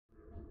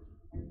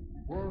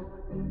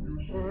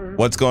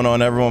What's going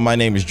on, everyone? My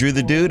name is Drew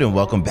the Dude, and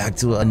welcome back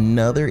to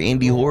another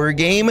indie horror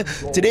game.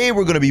 Today,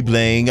 we're going to be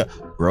playing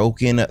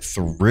Broken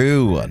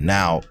Through.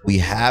 Now, we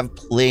have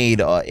played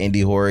an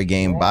indie horror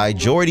game by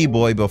Jordy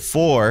Boy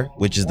before,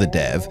 which is the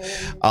dev,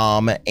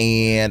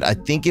 and I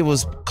think it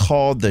was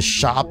called The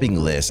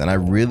Shopping List, and I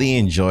really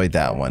enjoyed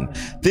that one.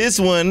 This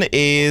one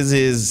is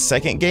his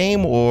second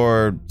game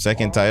or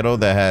second title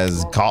that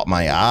has caught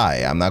my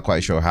eye. I'm not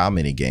quite sure how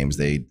many games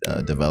they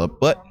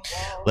developed, but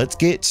let's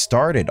get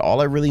started.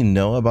 All I really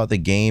know about the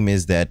game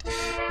is that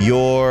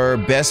your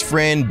best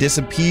friend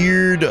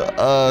disappeared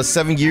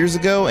 7 years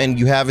ago, and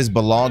you have his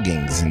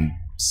belongings, and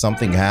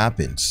something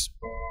happens.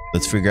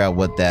 Let's figure out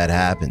what that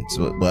happens.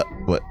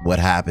 What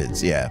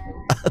happens? Yeah.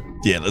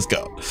 Yeah, let's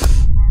go.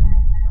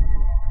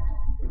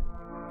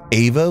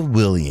 Ava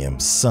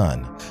Williams'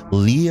 son,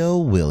 Leo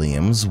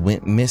Williams,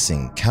 went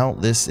missing.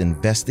 Countless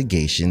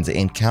investigations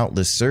and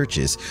countless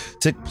searches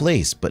took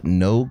place, but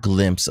no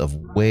glimpse of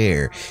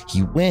where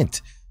he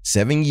went.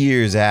 7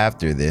 years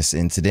after this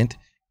incident,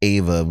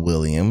 Ava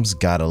Williams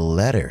got a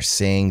letter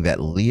saying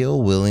that Leo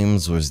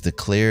Williams was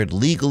declared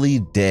legally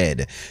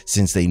dead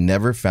since they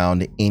never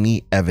found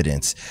any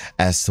evidence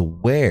as to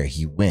where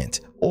he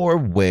went or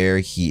where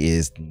he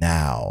is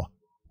now.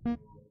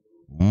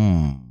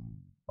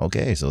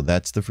 Okay, so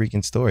that's the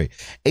freaking story.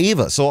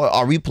 Ava. So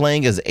are we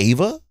playing as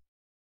Ava?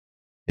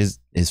 His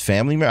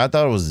family member? I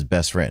thought it was his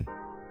best friend.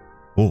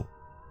 Oh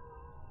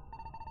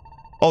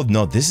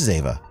no, this is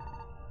Ava.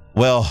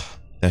 Well,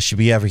 that should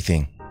be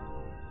everything.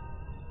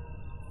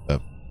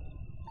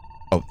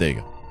 Oh, there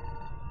you go.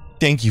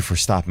 Thank you for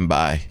stopping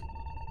by.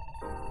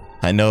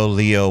 I know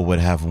Leo would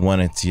have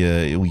wanted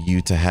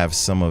you to have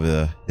some of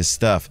his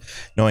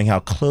stuff, knowing how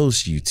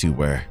close you two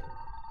were.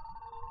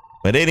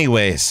 But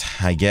anyways,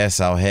 I guess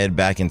I'll head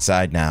back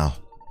inside now.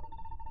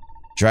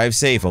 Drive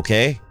safe,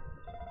 okay?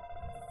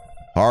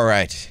 All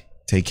right,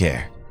 take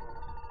care.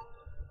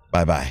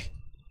 Bye-bye.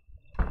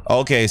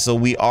 Okay, so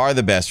we are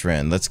the best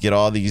friend. Let's get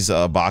all these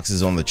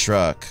boxes on the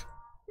truck.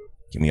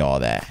 Give me all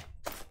that.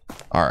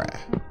 All right,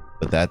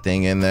 put that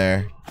thing in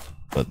there.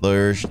 Put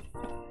lures.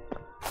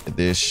 Get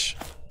this.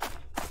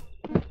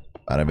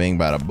 Bada bing,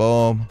 bada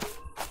boom.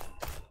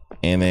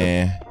 And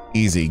then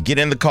easy. Get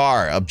in the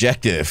car.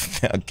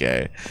 Objective.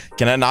 Okay.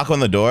 Can I knock on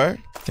the door?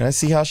 Can I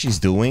see how she's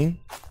doing?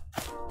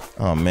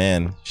 Oh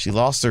man, she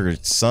lost her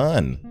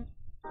son.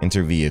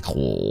 Enter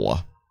vehicle.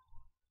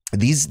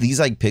 These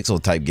like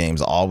pixel type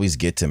games always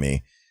get to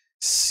me.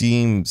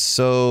 Seem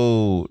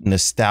so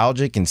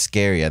nostalgic and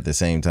scary at the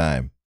same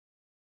time.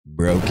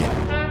 Broken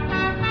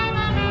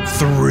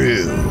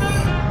Through.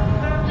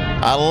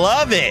 I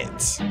love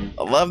it.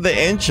 I love the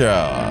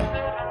intro.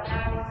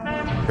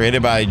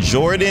 Created by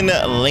Jordan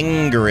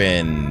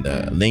Lindgren.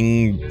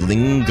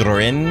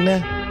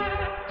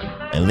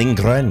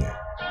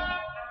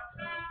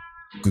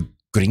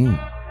 Green.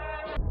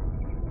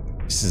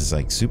 This is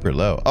like super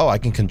low. Oh, I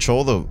can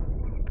control the.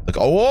 Like,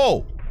 oh,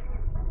 whoa.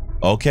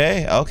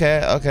 Okay, I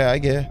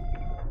get it.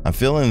 I'm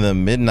feeling the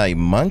midnight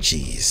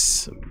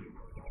munchies.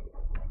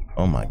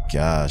 Oh my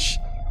gosh.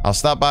 I'll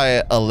stop by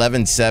at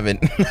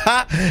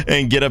 11-7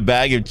 and get a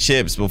bag of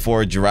chips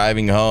before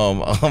driving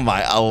home. Oh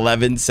my,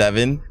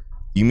 11-7?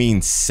 You mean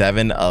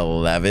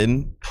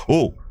 7-Eleven?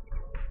 Oh.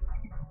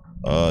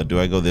 Do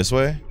I go this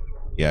way?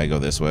 Yeah, I go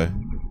this way.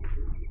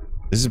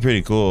 This is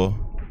pretty cool.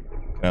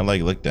 Can I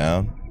like look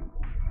down?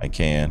 I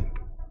can.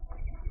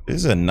 This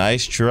is a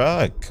nice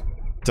truck. What are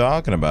you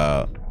talking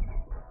about?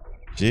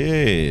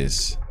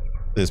 Jeez.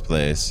 This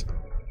place.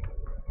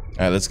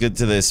 All right, let's get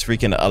to this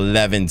freaking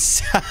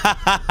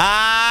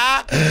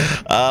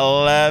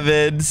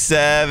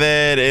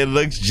 11-7. It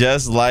looks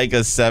just like a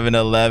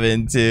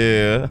 7-Eleven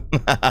too.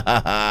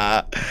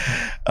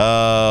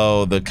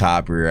 Oh, the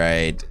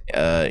copyright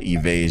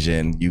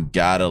evasion. You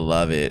gotta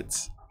love it.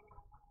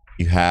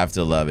 You have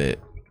to love it.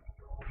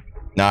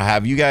 Now,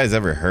 have you guys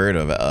ever heard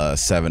of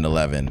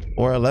 7-Eleven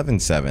or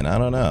 11-7? I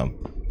don't know.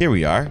 Here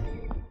we are.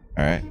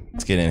 All right,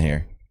 let's get in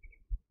here.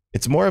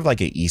 It's more of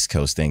like an East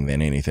Coast thing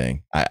than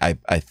anything. I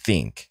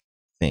think.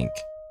 I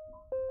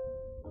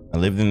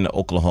lived in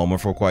Oklahoma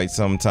for quite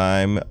some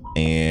time,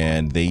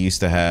 and they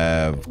used to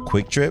have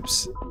Quick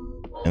Trips.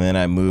 And then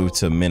I moved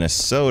to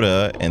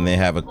Minnesota, and they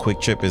have a Quick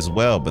Trip as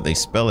well, but they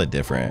spell it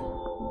different.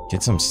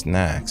 Get some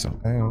snacks.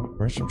 Okay,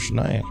 where's some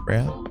snacks,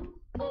 bro?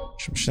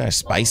 Some snacks.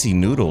 Spicy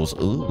noodles.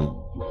 Ooh.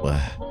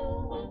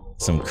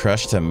 Some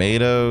crushed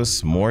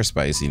tomatoes. More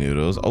spicy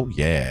noodles. Oh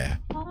yeah.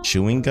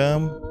 Chewing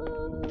gum.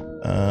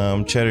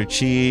 Cheddar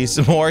cheese.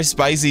 Some more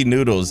spicy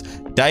noodles.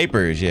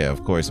 Diapers. Yeah,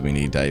 of course we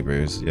need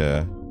diapers.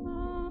 Yeah.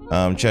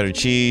 Cheddar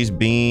cheese.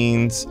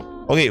 Beans.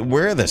 Okay,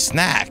 where are the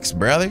snacks,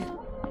 brother?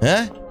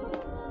 Huh?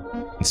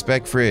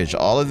 Inspect fridge.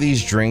 All of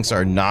these drinks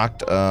are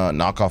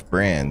knockoff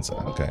brands.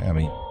 Okay, I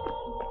mean,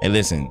 hey,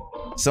 listen.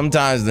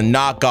 Sometimes the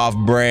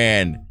knockoff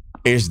brand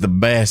is the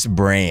best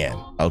brand.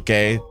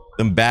 Okay,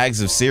 them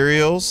bags of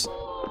cereals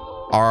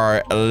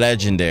are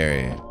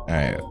legendary. All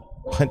right,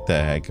 what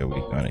the heck are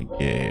we gonna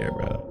get here,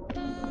 bro?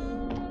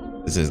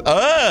 This is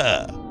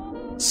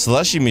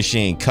Slushy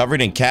machine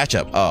covered in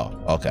ketchup. Oh,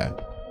 okay.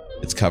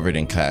 It's covered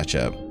in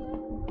ketchup.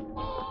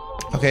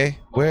 Okay,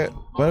 what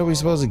are we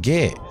supposed to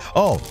get?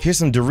 Oh, here's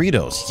some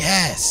Doritos.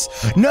 Yes.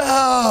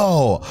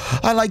 No,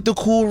 I like the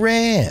Cool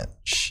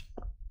Ranch.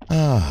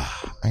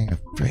 Ah, I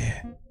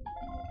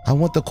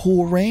want the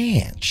Cool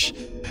Ranch.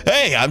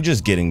 Hey, I'm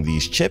just getting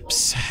these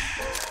chips.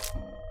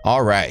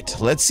 All right,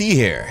 let's see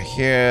here.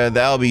 Here,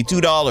 that'll be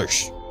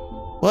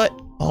 $2. What?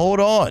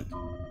 Hold on.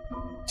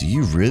 Do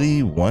you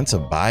really want to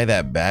buy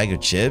that bag of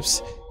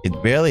chips?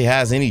 It barely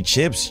has any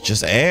chips,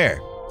 just air.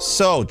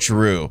 So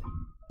true.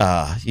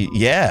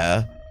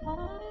 Yeah.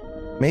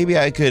 Maybe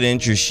I could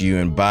interest you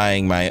in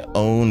buying my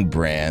own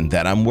brand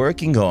that I'm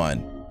working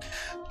on.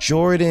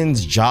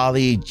 Jordan's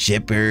Jolly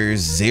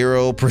Jippers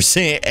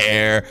 0%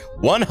 air,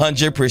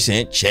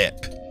 100%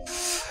 chip.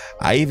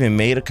 I even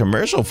made a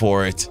commercial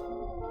for it.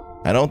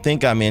 I don't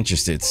think I'm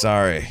interested,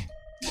 sorry.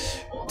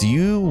 Do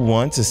you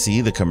want to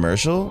see the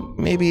commercial?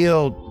 Maybe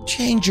it'll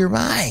change your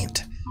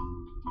mind.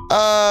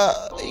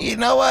 You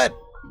know what?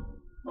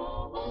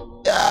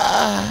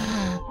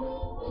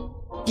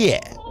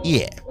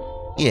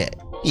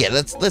 Yeah,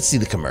 let's see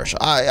the commercial.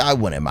 I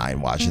wouldn't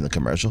mind watching the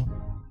commercial.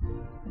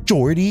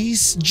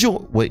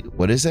 Wait,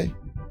 what is it?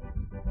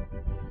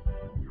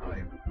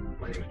 Hi,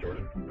 my name is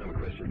Jordan. I have a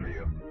question for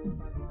you.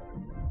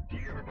 Do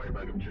you ever buy a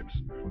bag of chips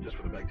just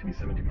for the bag to be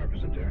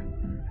 75% air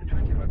and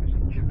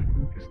 25% chip?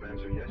 Is the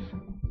answer yes?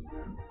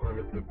 Or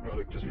have the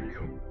product just for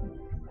you?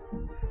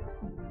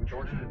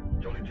 Jordan,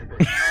 Jolly Chipper,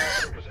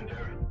 100%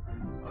 air,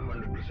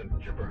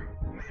 100% chipper,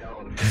 made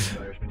out of fresh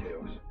Irish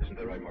potatoes. Isn't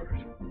that right,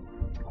 Margaret?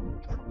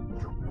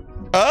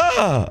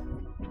 Ah!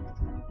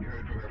 You heard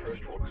it from her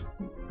first, folks.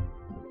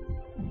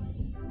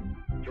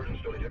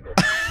 Jordan's Jolly Chipper.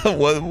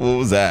 what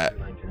was that?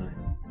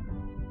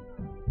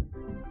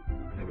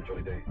 Have a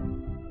jolly day.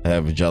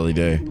 Have a jolly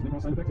day.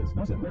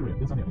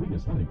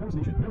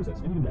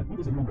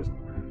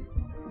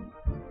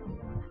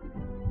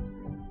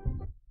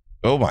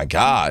 Oh my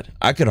God.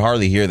 I could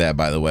hardly hear that,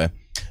 by the way.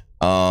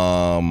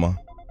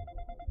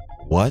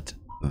 What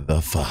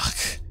the fuck?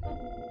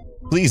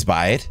 Please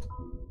buy it.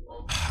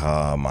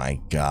 Oh my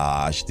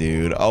gosh,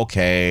 dude.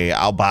 Okay,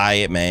 I'll buy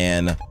it,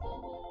 man.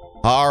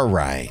 All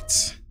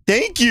right.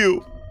 Thank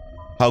you.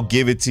 I'll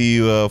give it to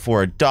you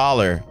for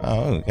 $1.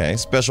 Oh, okay.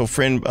 Special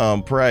friend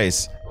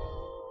price.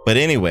 But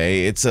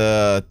anyway, it's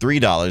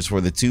 $3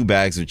 for the 2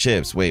 bags of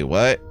chips. Wait,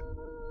 what?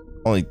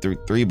 Only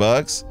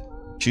 $3?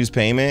 Choose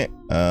payment.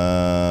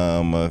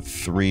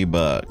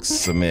 $3.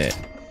 Submit.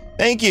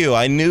 Thank you.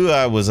 I knew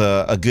I was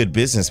a good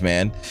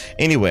businessman.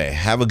 Anyway,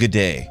 have a good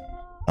day.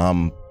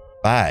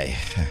 Bye.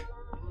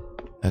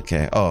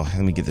 Okay. Oh,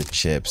 let me get the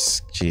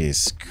chips.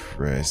 Jeez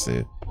Christ,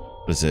 dude.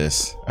 What is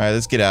this? All right,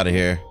 let's get out of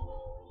here.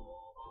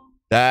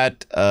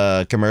 That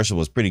commercial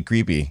was pretty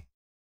creepy.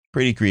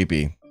 Pretty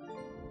creepy.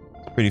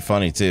 Pretty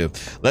funny too.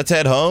 Let's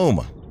head home.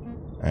 All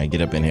right,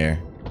 get up in here.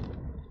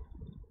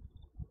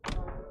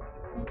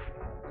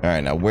 All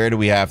right, now where do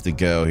we have to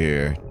go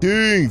here?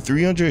 Dang,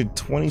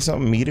 320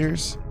 something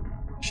meters?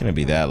 Shouldn't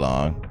be that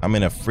long. I'm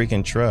in a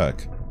freaking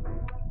truck.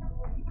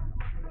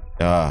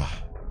 The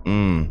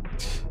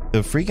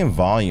freaking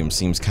volume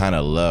seems kind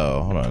of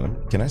low. Hold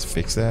on, can I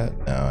fix that?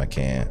 No, I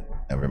can't.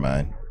 Never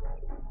mind.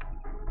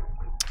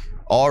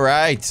 All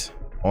right,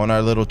 on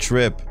our little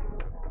trip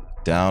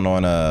down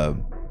on a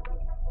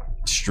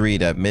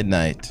street at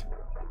midnight,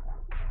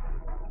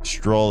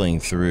 strolling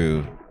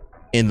through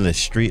endless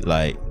street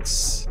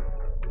lights.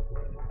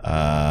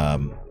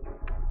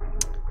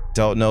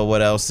 Don't know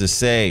what else to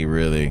say,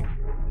 really.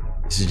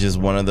 This is just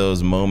one of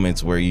those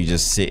moments where you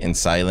just sit in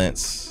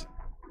silence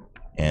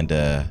and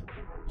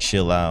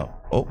chill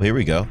out. Oh, here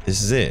we go.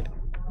 This is it.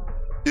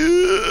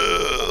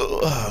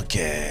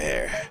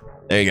 Okay,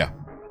 there you go.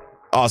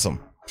 Awesome.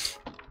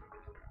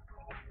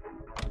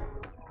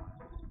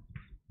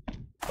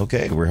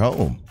 Okay, we're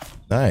home.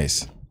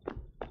 Nice.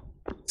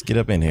 Let's get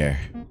up in here.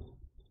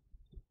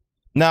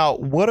 Now,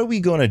 what are we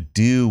gonna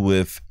do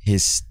with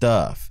his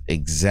stuff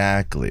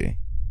exactly?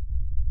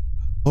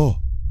 Oh,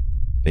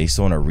 based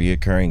on a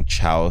reoccurring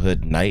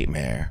childhood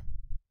nightmare.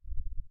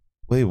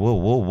 Wait,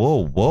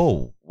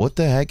 whoa. What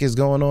the heck is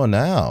going on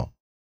now?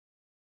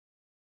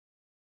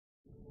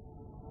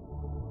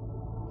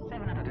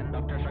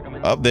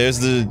 Up there's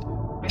the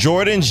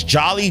Jordan's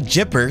Jolly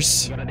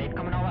Jippers.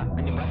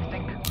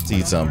 Let's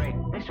eat some.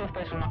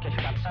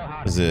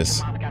 What's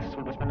this?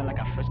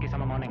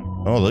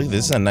 Oh, look,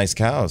 this is a nice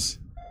cows.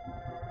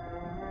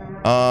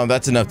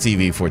 That's enough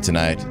TV for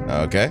tonight.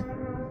 Okay.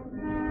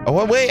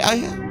 Oh, wait,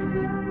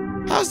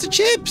 how's the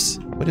chips?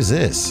 What is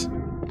this?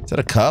 Is that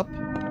a cup?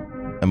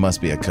 It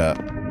must be a cup.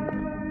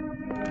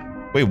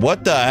 Wait,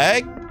 what the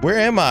heck? Where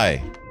am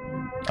I?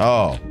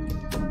 Oh,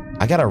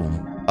 I got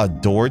a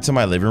door to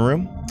my living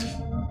room?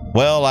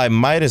 Well, I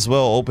might as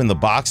well open the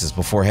boxes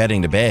before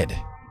heading to bed.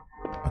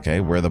 Okay,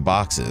 where are the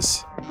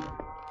boxes?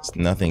 There's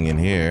nothing in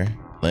here.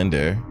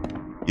 Blender.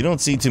 You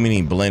don't see too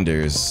many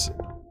blenders.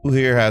 Who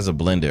here has a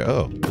blender?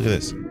 Oh, look at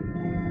this.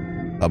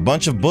 A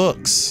bunch of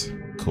books.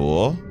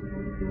 Cool.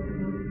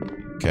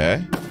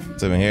 Okay.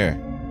 What's in here?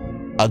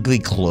 Ugly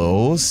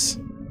clothes?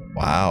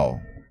 Wow.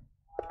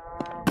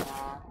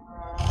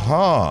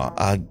 Huh,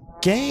 a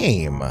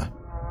game.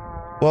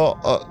 Well,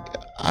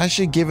 I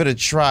should give it a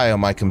try on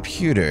my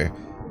computer.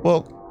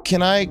 Well,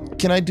 can I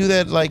do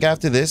that like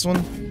after this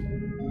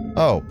one?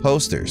 Oh,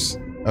 posters.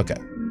 Okay.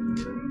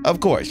 Of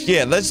course.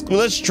 Yeah,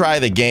 let's try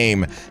the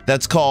game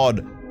that's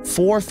called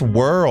Fourth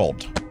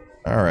World.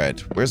 All right,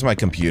 where's my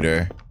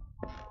computer?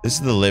 This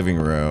is the living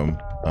room.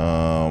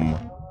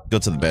 Go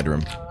to the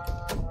bedroom.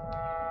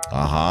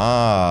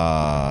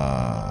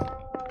 Aha.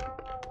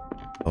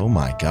 Oh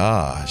my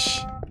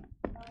gosh.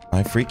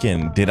 My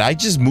freaking, did I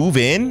just move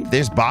in?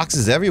 There's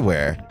boxes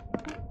everywhere.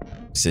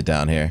 Sit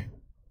down here.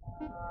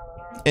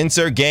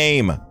 Insert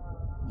game.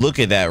 Look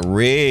at that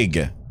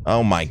rig.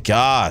 Oh my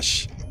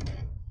gosh.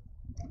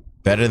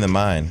 Better than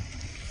mine.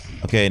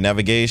 Okay,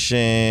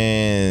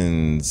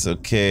 navigations.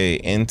 Okay,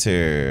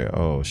 enter.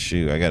 Oh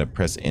shoot, I gotta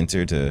press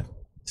enter to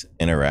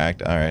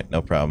interact. All right,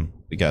 no problem.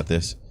 We got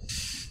this.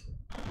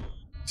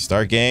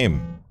 Start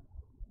game.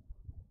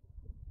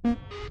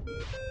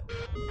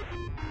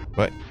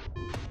 What?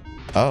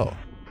 Oh.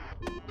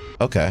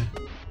 Okay.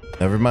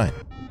 Never mind.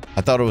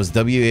 I thought it was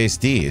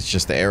WASD. It's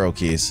just the arrow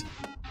keys.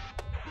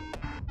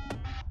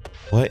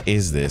 What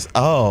is this?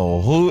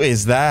 Oh, who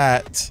is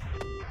that?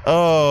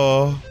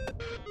 Oh.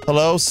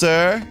 Hello,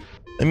 sir.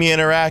 Let me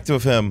interact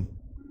with him.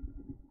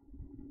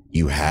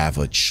 You have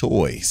a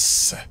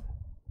choice.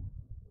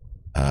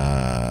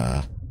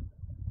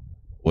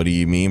 What do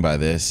you mean by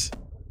this?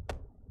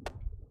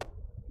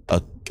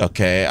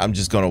 Okay, I'm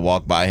just gonna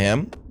walk by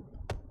him.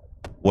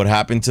 What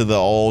happened to the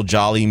old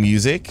jolly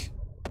music?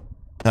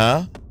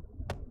 Huh?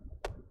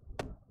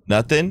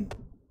 Nothing?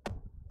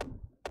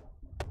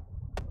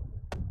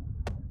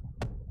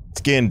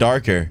 It's getting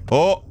darker.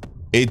 Oh,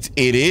 it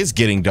is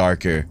getting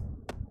darker.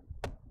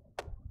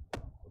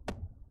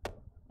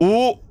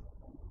 Oh,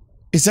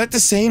 is that the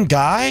same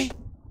guy?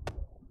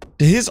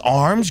 Did his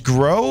arms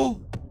grow?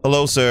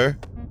 Hello, sir.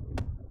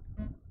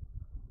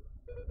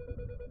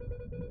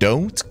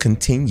 Don't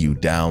continue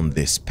down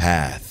this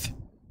path.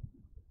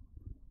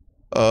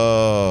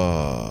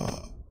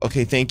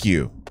 Okay, thank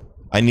you.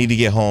 I need to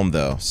get home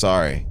though.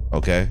 Sorry,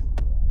 okay?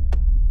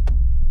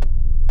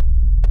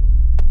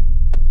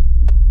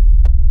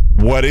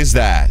 What is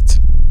that?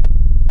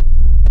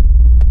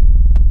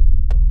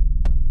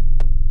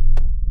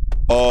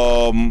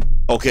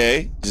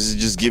 Okay.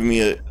 Just give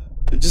me a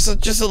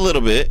just a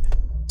little bit.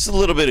 Just a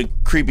little bit of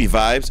creepy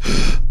vibes.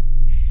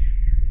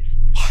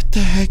 What the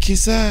heck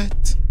is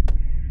that?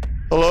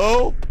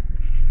 Hello?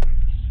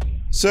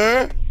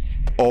 Sir?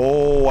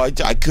 Oh, I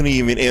couldn't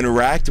even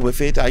interact with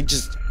it. I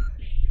just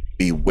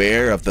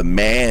beware of the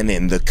man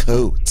in the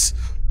coat.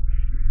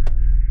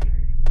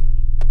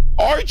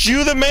 Aren't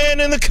you the man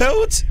in the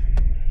coat?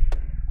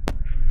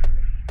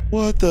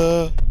 What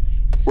the?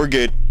 We're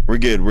good. We're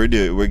good. We're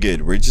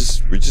good. We're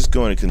just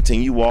going to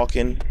continue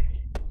walking.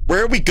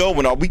 Where are we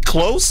going? Are we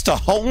close to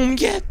home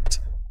yet?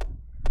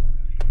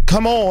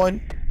 Come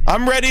on.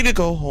 I'm ready to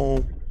go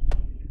home.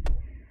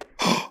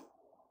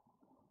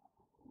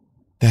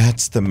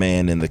 That's the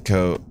man in the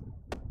coat.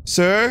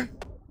 Sir?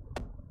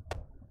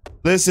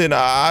 Listen,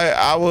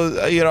 I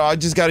was, you know, I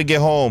just got to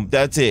get home.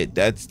 That's it.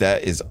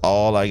 That is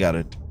all I got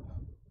to do.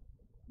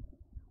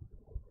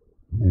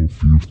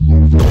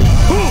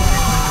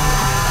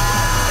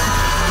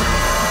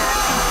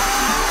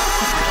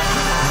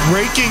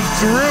 Breaking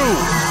through.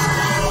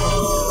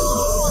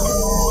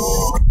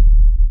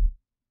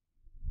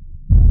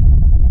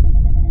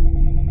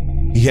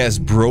 He has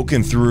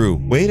broken through.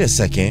 Wait a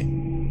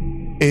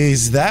second.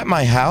 Is that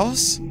my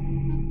house?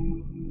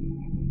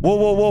 Whoa,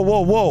 whoa, whoa,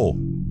 whoa, whoa.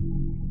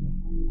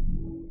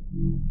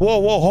 Whoa,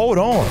 whoa, hold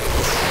on.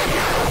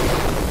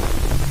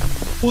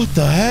 What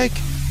the heck?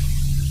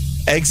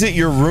 Exit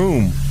your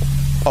room.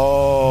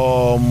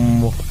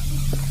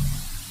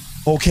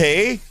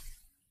 Okay.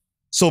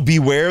 So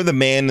beware the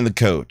man in the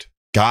coat.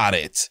 Got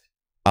it.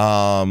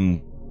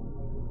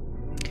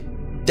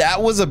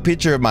 That was a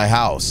picture of my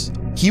house.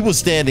 He was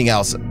standing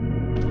outside.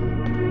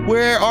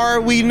 Where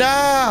are we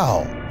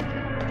now?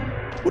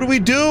 What are we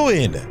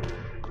doing?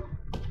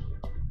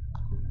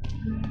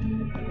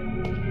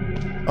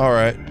 All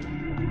right.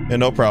 Yeah,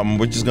 no problem.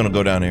 We're just gonna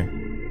go down here.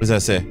 What does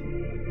that say?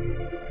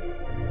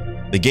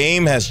 The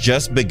game has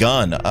just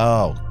begun.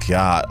 Oh,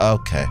 God.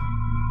 Okay.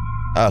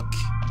 Okay.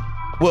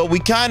 Well, we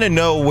kind of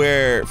know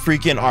where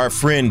freaking our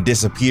friend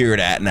disappeared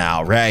at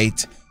now,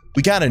 right?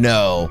 We kind of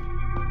know.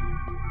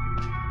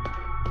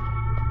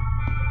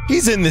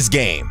 He's in this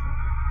game.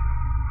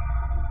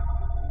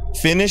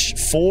 Finish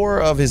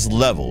 4 of his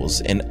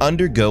levels and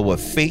undergo a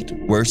fate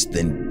worse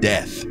than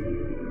death.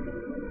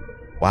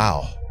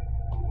 Wow.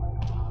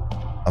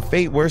 A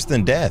fate worse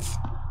than death.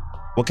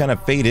 What kind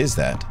of fate is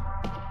that?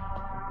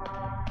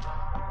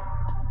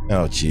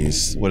 Oh,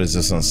 geez. What does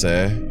this one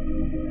say?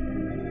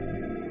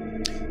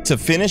 To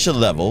finish a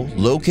level,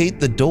 locate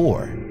the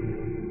door.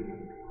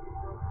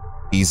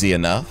 Easy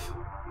enough.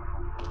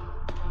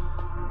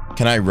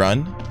 Can I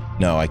run?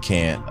 No, I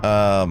can't.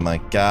 Oh my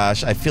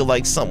gosh. I feel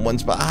like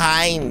someone's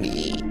behind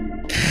me.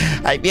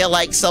 I feel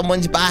like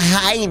someone's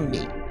behind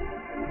me.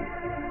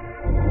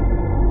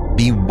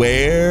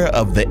 Beware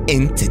of the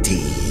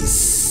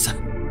entities.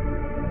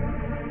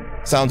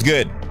 Sounds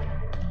good.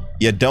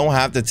 You don't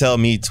have to tell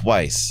me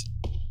twice.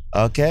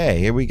 Okay,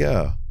 here we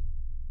go.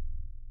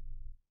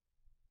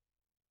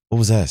 What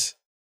was this?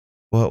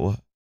 What?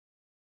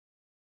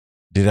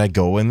 Did I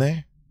go in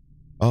there?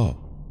 Oh.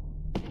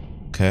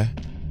 Okay.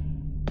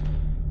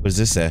 What does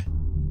this say?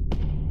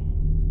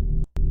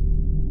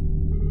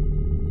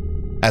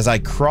 As I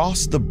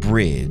crossed the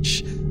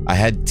bridge, I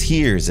had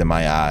tears in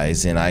my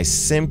eyes and I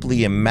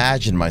simply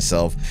imagined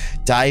myself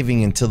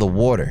diving into the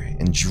water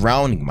and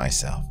drowning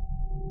myself.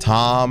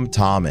 Tom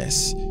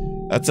Thomas.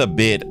 That's a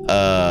bit,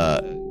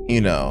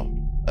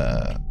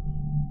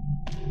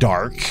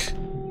 dark.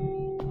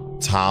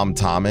 Tom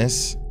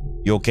Thomas.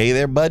 You okay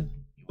there, bud?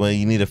 Well,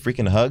 you need a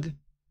freaking hug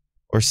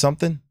or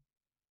something?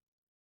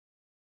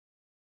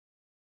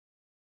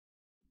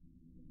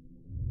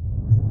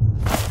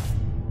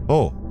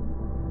 Oh.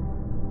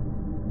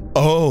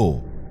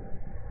 Oh.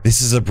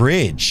 This is a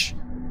bridge.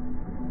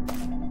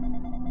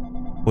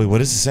 Wait,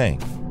 what is it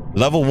saying?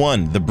 Level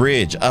 1, the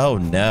bridge. Oh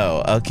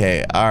no.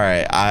 Okay. All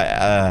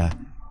right.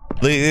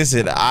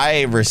 Listen,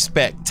 I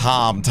respect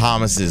Tom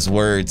Thomas's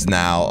words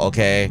now,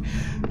 okay?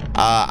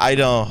 I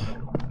don't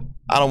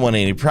want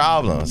any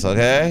problems,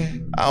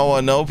 okay? I don't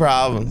want no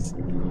problems.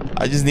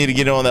 I just need to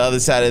get on the other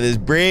side of this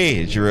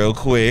bridge real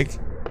quick.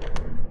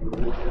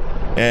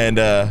 And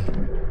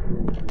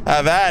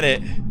have at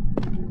it.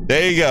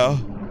 There you go.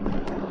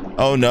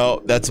 Oh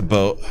no, that's a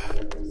boat.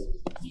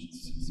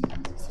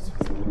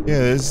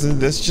 Yeah,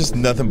 that's just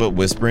nothing but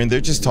whispering.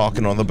 They're just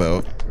talking on the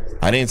boat.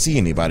 I didn't see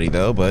anybody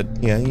though, but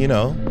yeah, you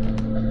know,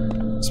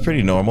 it's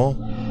pretty normal.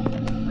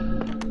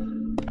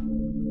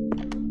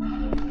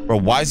 Bro,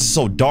 why is it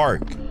so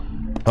dark?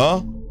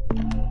 Huh?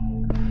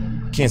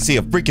 Can't see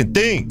a freaking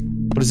thing.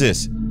 What is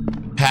this?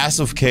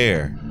 Passive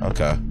care.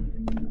 Okay.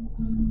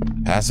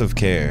 Passive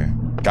care.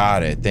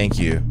 Got it. Thank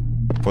you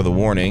for the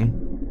warning.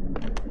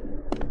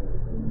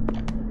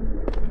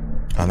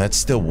 Oh, that's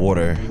still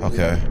water.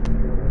 Okay.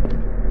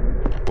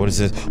 What is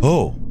this?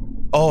 Oh.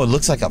 Oh, it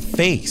looks like a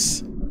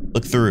face.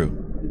 Look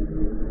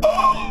through.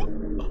 Oh.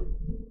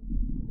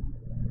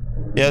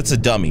 Yeah, it's a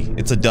dummy.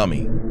 It's a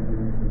dummy.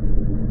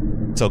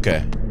 It's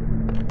okay.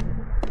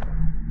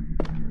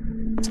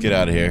 Let's get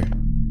out of here.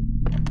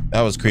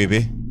 That was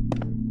creepy.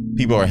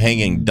 People are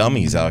hanging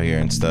dummies out here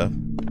and stuff.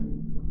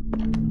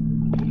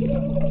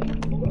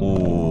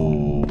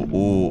 Ooh,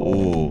 ooh,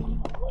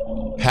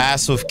 ooh.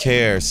 Pass with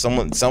care.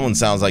 Someone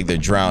sounds like they're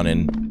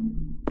drowning.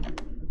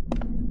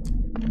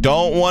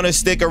 Don't want to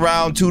stick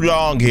around too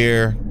long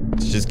here.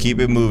 Let's just keep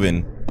it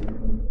moving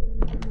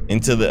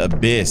into the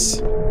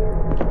abyss.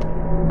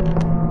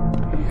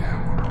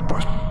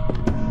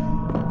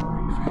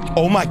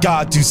 Oh my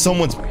God, dude!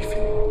 Someone's.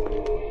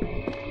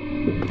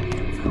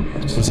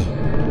 What's up?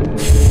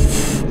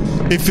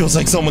 It feels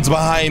like someone's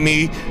behind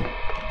me.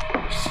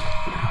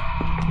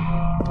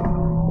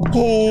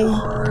 Oh,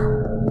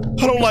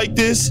 I don't like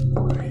this.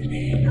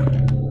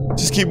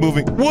 Just keep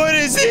moving. What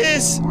is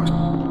this?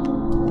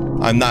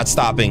 I'm not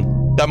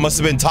stopping. That must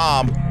have been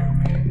Tom.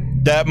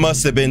 That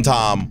must have been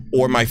Tom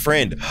or my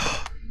friend.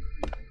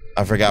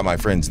 I forgot my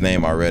friend's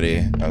name already.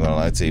 I'm gonna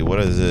lie to you. What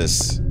is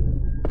this?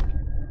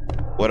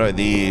 What are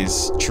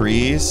these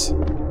trees?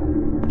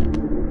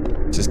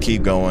 Just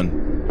keep going.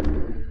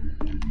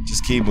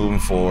 Just keep moving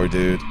forward,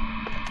 dude.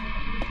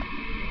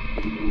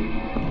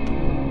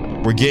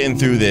 We're getting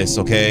through this,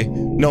 okay?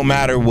 No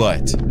matter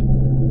what.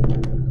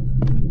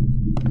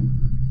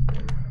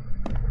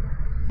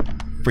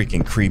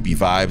 Freaking creepy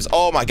vibes.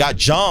 Oh my God,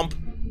 jump.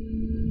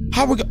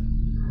 How we go?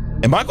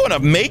 Am I gonna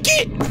make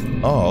it?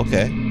 Oh,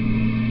 okay.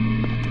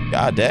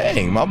 God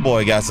dang, my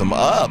boy got some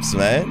ups,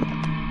 man.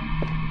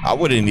 I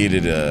would have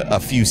needed a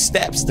few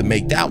steps to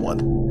make that one.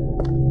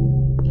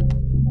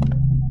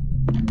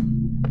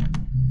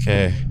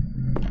 Okay.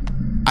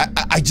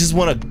 I just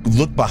want to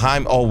look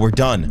behind. Oh, we're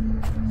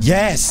done.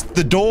 Yes,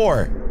 the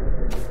door.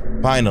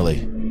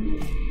 Finally.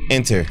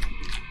 Enter.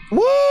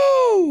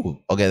 Woo!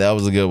 Okay, that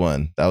was a good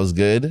one. That was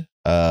good.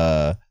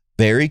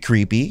 Very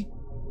creepy.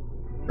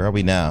 Where are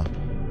we now?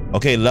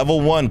 Okay,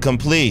 level 1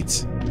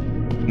 complete.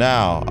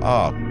 Now,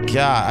 oh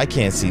God, I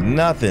can't see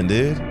nothing,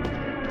 dude.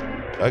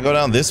 Do I go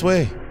down this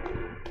way?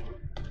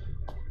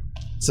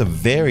 It's a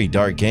very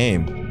dark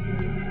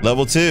game.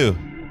 Level 2.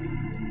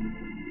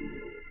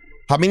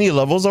 How many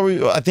levels are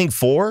we? I think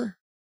 4.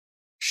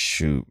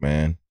 Shoot,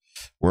 man.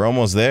 We're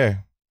almost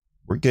there.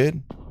 We're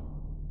good.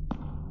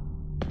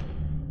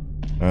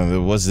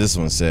 What's this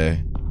one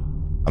say?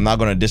 I'm not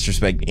going to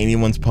disrespect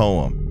anyone's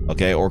poem,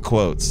 okay, or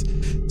quotes.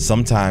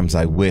 Sometimes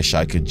I wish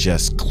I could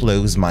just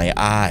close my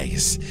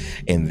eyes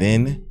and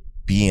then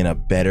be in a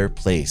better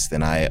place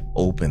than I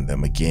open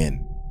them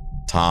again.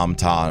 Tom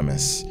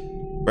Thomas.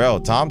 Bro,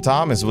 Tom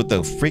Thomas with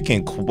the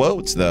freaking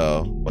quotes,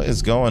 though. What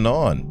is going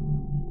on?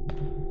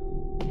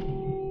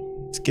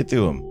 Let's get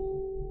through them.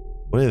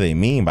 What do they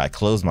mean by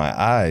close my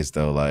eyes,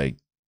 though? Like,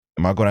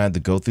 am I going to have to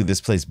go through this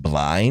place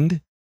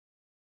blind?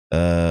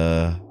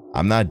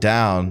 I'm not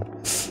down.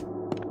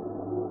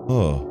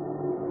 Oh.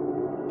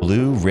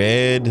 Blue,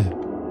 red.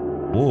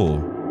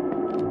 Oh.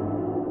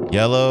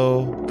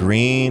 Yellow,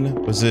 green.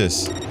 What's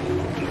this?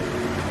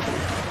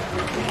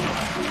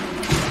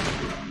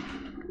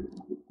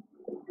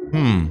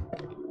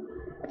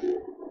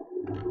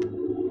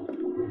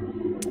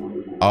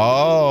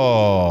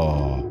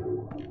 Oh.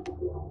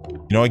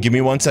 You know what? Give me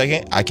 1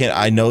 second.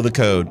 I know the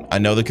code. I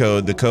know the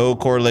code. The code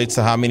correlates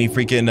to how many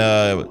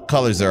freaking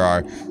colors there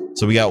are.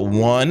 So we got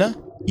 1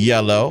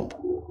 yellow.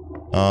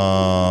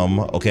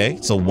 Okay.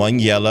 So 1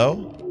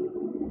 yellow.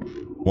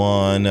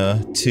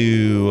 1,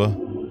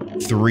 2,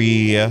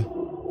 3,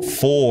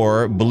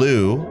 4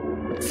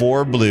 blue.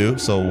 4 blue.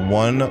 So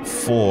 1,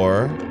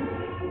 4.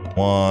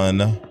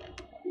 1,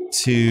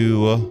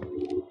 2,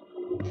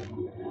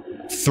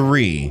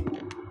 3.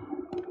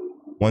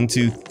 1,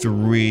 2,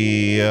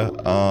 3.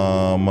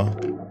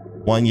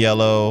 1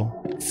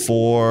 yellow,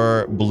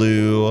 4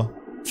 blue,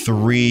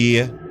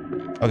 3.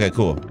 Okay,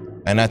 cool.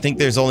 And I think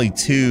there's only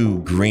 2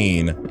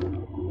 green.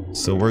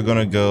 So we're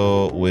gonna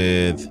go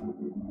with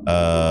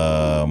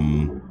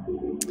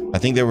I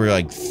think there were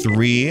like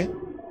 3,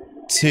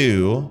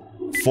 2,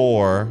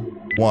 4,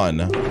 1.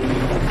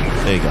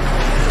 There you go.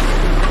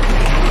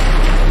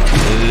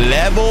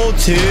 Level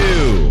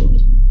 2.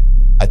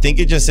 I think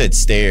it just said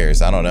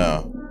stairs. I don't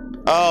know.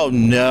 Oh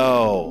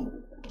no.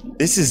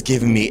 This is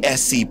giving me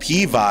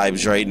SCP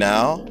vibes right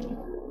now.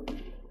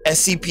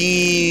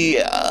 SCP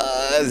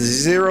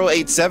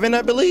 087,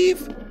 I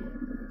believe.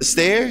 The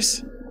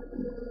stairs.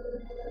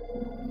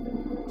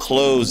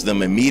 Close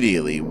them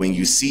immediately when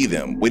you see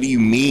them. What do you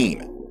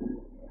mean?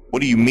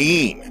 What do you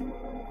mean?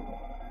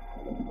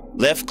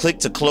 Left click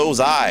to close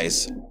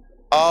eyes.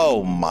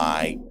 Oh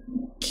my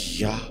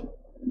God.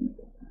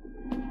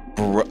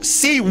 Bro,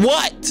 see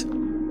what?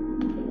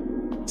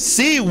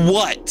 See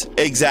what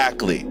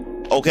exactly?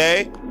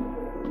 Okay.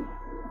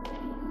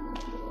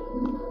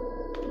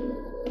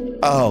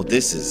 Oh,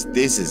 this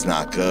is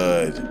not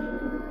good.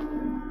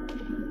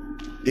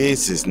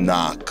 This is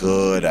not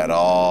good at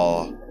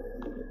all.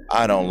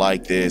 I don't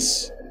like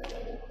this.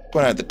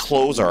 We're gonna have to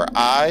close our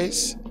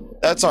eyes.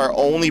 That's our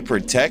only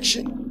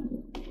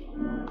protection.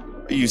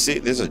 You see,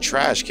 there's a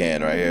trash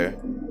can right here.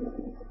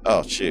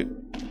 Oh shoot.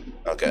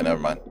 Okay, never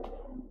mind.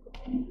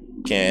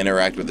 Can't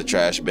interact with the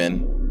trash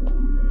bin.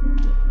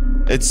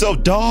 It's so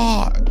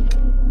dark.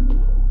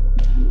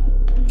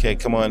 Okay,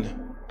 come on.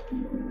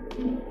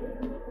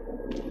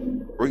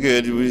 We're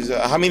good.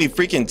 How many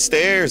freaking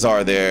stairs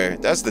are there?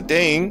 That's the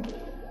thing.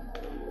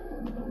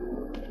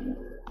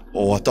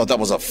 Oh, I thought that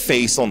was a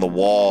face on the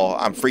wall.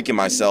 I'm freaking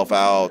myself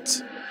out.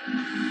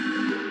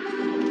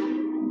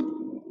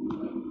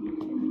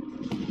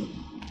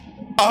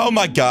 Oh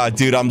my God,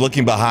 dude, I'm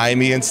looking behind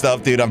me and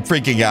stuff, dude. I'm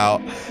freaking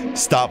out.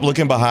 Stop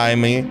looking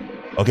behind me.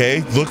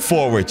 Okay, look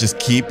forward. Just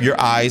keep your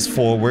eyes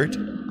forward.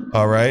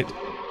 All right.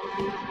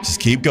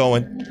 Just keep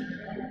going.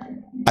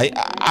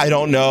 I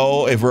don't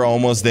know if we're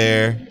almost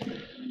there.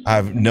 I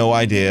have no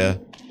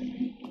idea.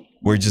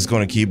 We're just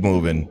gonna keep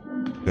moving.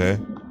 Okay.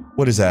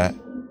 What is that?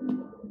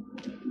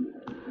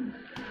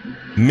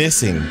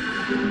 Missing.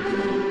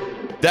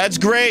 That's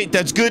great.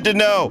 That's good to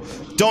know.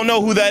 Don't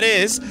know who that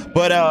is,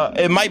 but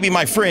it might be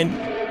my friend,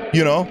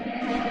 you know.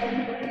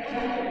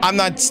 I'm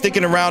not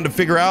sticking around to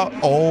figure out.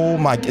 Oh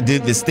my,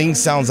 dude, this thing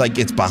sounds like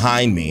it's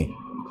behind me.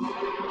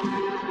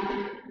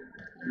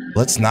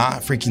 Let's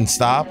not freaking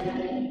stop.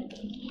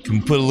 Can we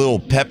put a little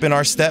pep in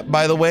our step,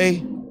 by the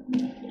way?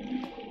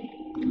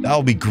 That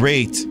would be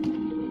great.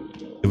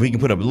 If we can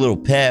put a little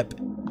pep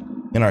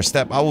in our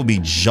step, I will be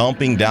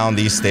jumping down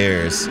these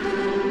stairs.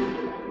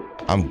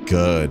 I'm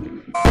good.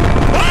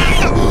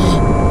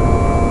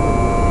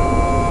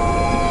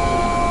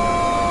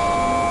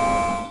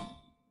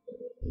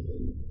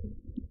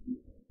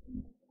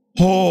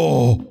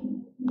 Oh,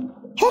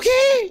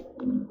 okay.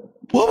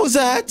 What was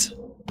that?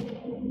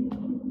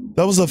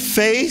 That was a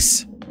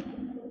face?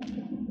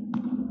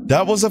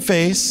 That was a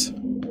face.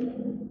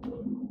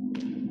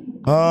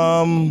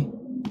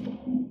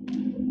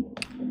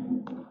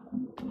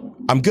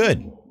 I'm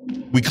good.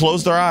 We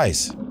closed our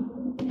eyes.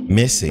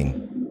 Missing.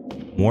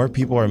 More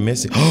people are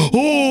missing.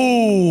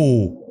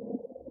 Oh!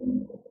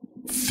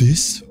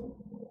 This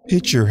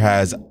picture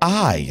has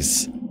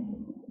eyes.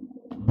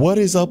 What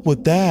is up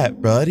with that,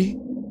 buddy?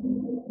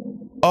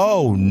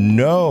 Oh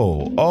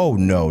no. Oh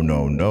no,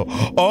 no, no.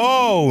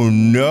 Oh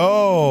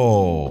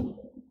no.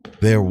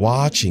 They're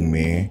watching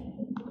me.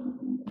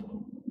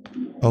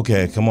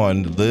 Okay, come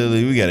on.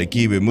 Lily, we gotta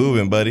keep it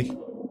moving, buddy.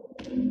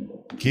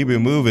 Keep it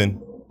moving.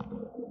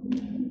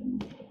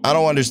 I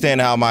don't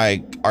understand how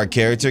our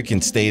character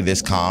can stay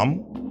this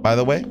calm, by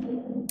the way.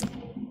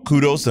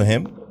 Kudos to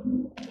him.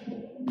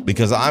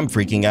 Because I'm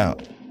freaking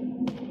out.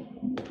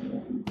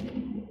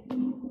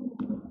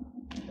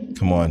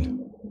 Come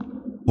on.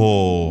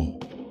 Oh.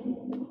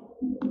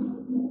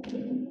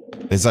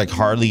 There's like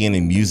hardly any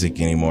music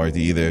anymore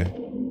either.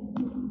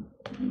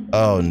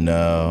 Oh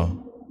no.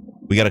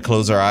 We gotta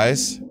close our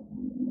eyes.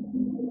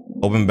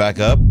 Open back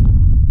up.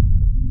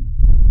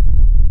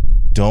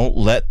 Don't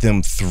let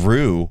them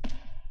through.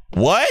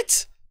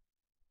 What?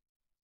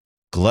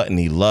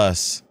 Gluttony,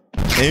 lust.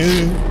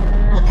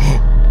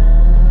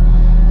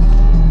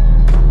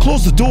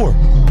 Close the door.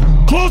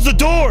 Close the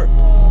door.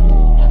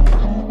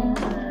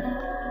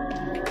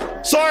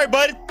 Sorry,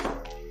 bud.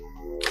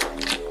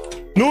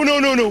 No, no,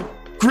 no, no.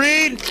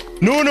 Greed.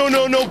 No, no,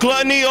 no, no.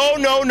 Gluttony. Oh,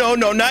 no, no,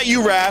 no. Not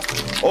you,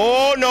 Raph.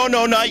 Oh, no,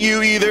 no, not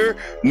you either.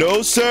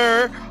 No,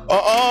 sir.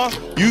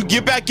 You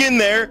get back in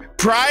there.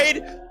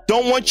 Pride.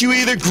 Don't want you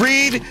either.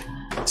 Greed.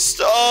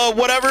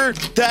 Whatever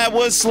that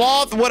was.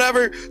 Sloth.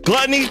 Whatever.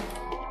 Gluttony.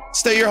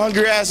 Stay your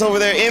hungry ass over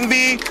there.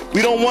 Envy.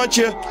 We don't want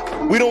you.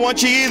 We don't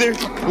want you either.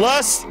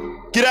 Lust.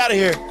 Get out of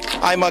here.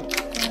 I'm a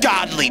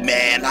godly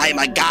man. I'm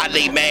a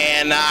godly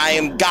man. I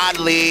am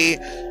godly.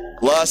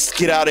 Lust.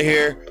 Get out of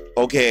here.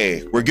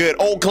 Okay, we're good.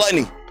 Oh,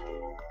 gluttony.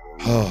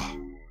 Oh,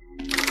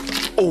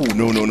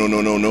 no, no, no,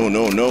 no, no, no,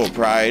 no, no.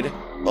 Pride.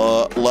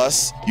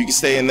 Lust. You can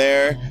stay in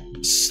there.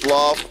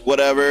 Sloth.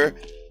 Whatever.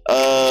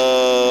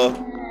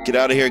 Get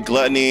out of here.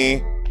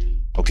 Gluttony.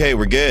 Okay,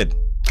 we're good.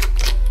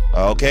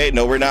 Okay,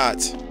 no, we're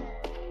not.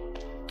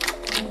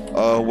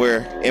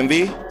 Where?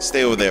 Envy?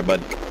 Stay over there,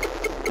 bud.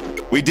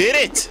 We did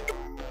it!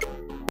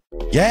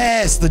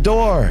 Yes, the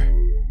door!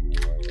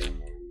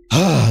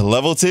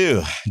 Level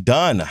 2.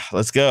 Done.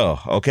 Let's go.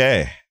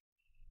 Okay.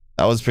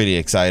 That was pretty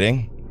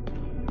exciting.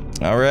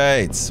 All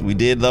right. We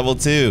did level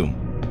 2.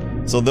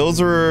 So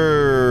those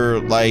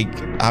were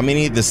like, how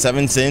many? The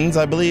 7 sins,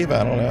 I believe?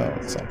 I don't know.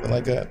 Something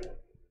like that.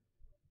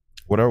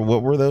 What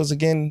were those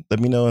again? Let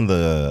me know in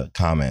the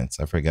comments.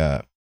 I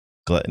forgot.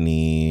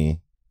 Gluttony,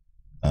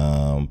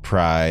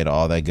 pride,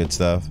 all that good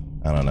stuff.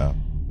 I don't know.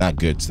 Not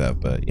good stuff,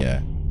 but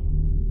yeah.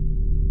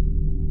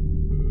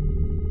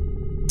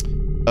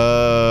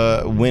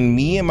 When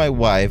me and my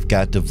wife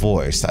got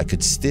divorced, I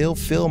could still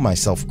feel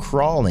myself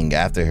crawling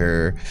after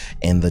her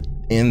and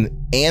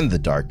the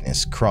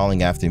darkness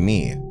crawling after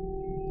me.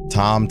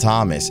 Tom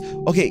Thomas.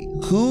 Okay,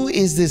 who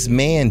is this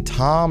man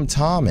Tom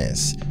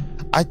Thomas?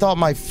 I thought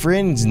my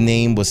friend's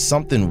name was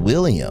something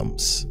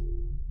Williams,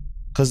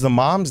 because the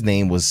mom's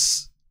name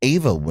was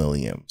Ava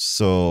Williams.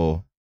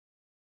 So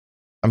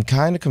I'm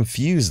kind of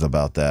confused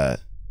about that.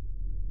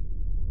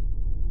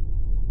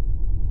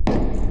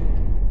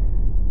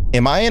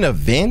 Am I in a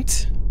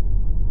vent?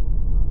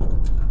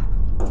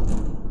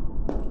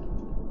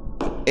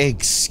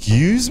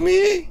 Excuse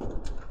me?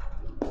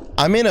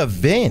 I'm in a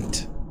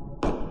vent.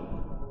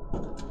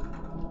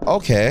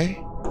 Okay.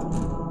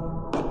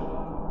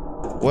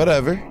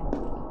 Whatever.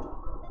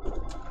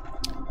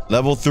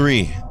 Level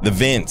 3, the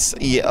vents.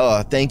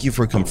 Yeah, thank you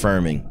for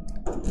confirming.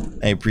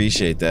 I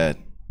appreciate that.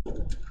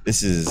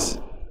 This is...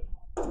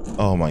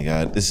 Oh my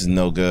god, this is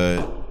no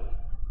good.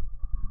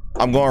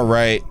 I'm going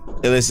right.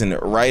 Hey, listen,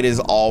 right is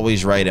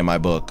always right in my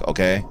book,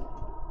 okay?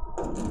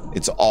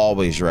 It's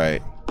always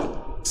right.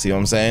 See what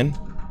I'm saying?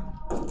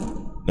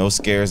 No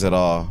scares at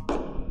all.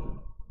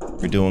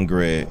 We're doing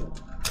great.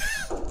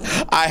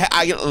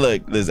 I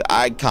look, listen,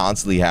 I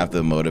constantly have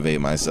to motivate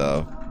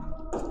myself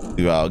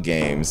throughout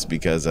games,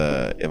 because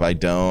if I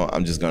don't,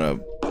 I'm just gonna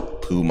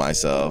poo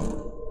myself.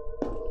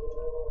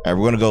 All right,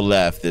 we're gonna go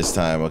left this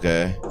time,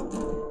 okay?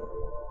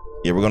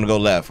 Yeah, we're gonna go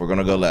left. We're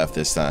gonna go left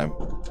this time.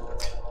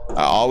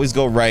 I always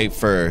go right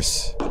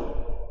first,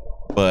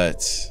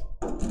 but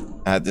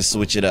I have to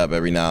switch it up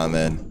every now and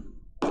then.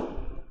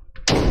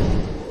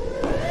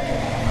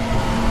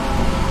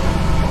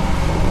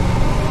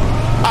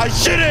 I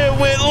shouldn't have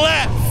went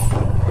left.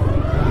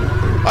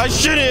 I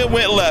shouldn't have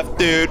went left,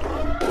 dude.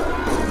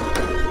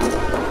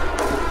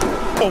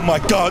 Oh my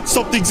god,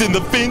 something's in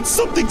the fence.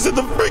 Something's in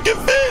the freaking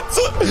fence.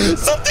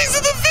 Something's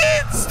in the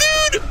fence,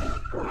 dude.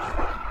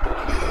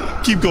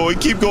 Keep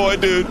going,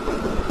 dude.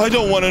 I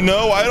don't want to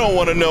know. I don't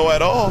want to know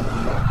at all.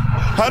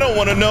 I don't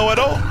want to know at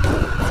all.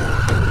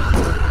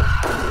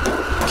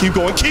 Keep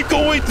going,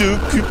 dude.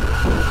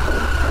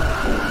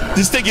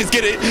 This thing is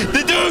getting...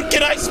 Dude,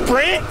 can I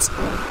sprint?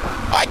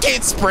 I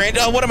can't sprint.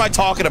 What am I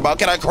talking about?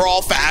 Can I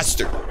crawl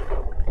faster?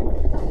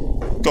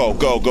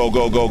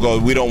 Go.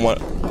 We don't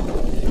want...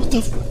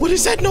 What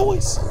is that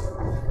noise?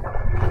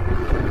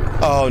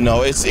 Oh,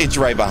 no. It's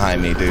right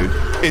behind me, dude.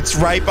 It's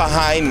right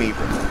behind me.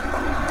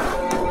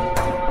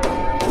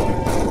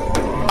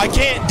 I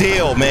can't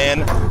deal,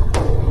 man.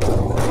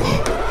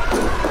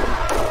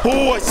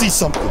 Oh, I see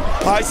something.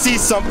 I see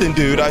something,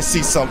 dude. I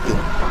see something.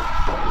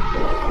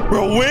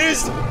 Bro,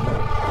 where's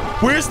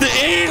the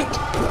end?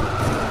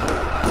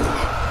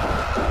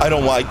 I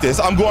don't like this.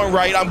 I'm going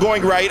right. I'm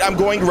going right.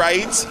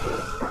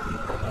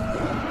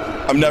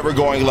 I'm never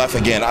going left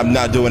again. I'm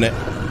not doing it.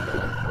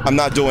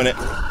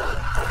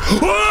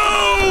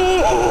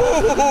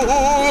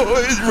 Oh,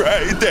 it's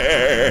right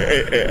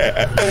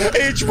there.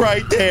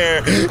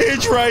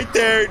 It's right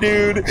there,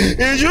 dude.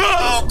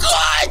 Oh,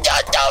 God.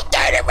 Don't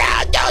turn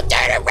around. Don't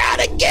turn around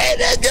again.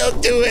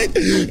 Don't do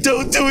it.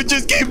 Don't do it.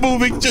 Just keep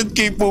moving. Just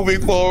keep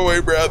moving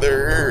forward,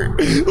 brother.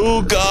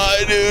 Oh,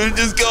 God, dude.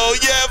 Just go.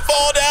 Yeah,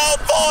 fall down.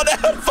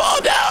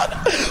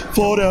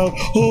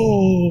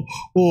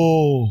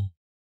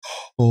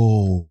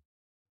 Oh.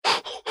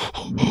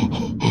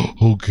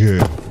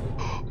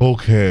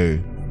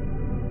 Okay.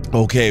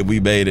 Okay, we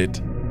made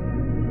it.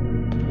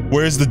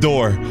 Where's the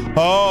door?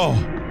 Oh,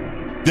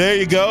 there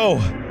you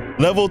go.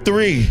 Level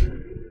 3.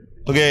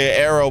 Okay,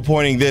 arrow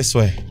pointing this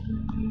way.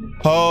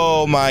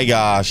 Oh my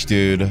gosh,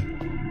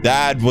 dude.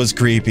 That was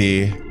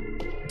creepy.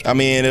 I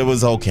mean, it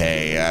was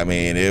okay. I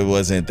mean, it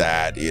wasn't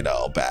that, you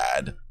know,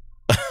 bad.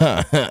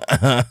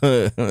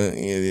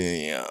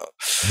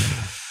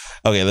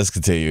 Okay, let's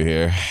continue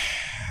here.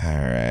 All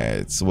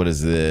right, so what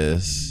is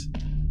this?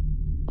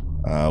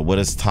 What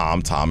does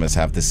Tom Thomas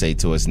have to say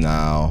to us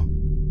now?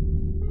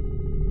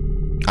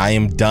 I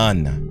am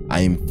done.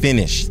 I am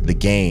finished the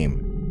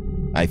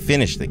game. I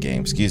finished the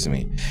game, excuse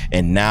me.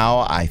 And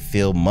now I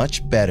feel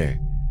much better.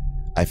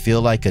 I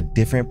feel like a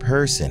different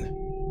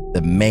person.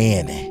 The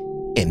man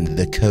in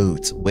the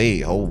coat.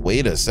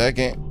 Wait a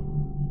second.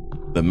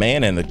 The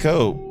man in the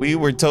coat? We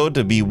were told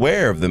to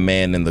beware of the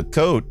man in the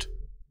coat.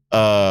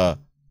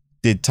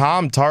 Did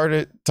Tom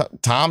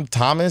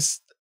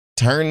Thomas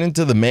turn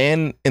into the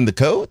man in the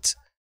coat?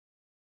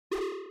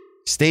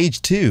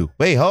 Stage 2.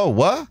 Wait,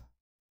 what?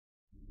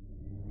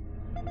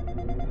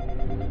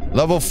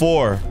 Level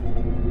 4.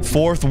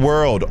 Fourth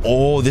world.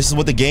 Oh, this is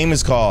what the game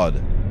is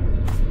called.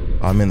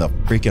 I'm in the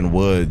freaking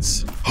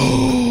woods.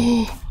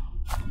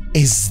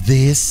 Is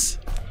this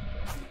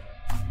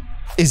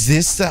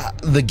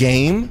the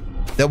game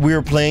that we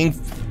were playing?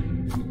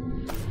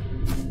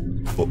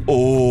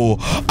 Oh,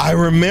 I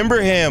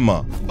remember him.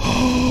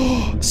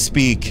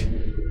 Speak.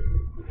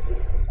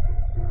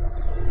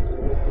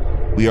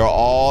 We are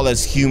all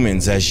as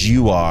humans as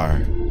you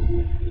are.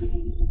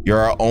 You're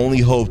our only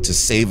hope to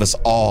save us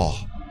all.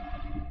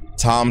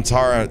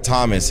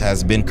 Thomas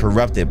has been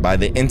corrupted by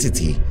the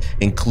entity,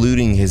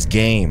 including his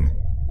game.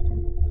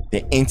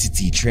 The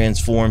entity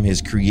transformed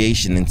his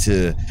creation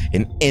into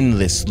an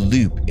endless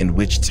loop in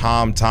which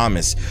Tom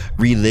Thomas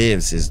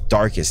relives his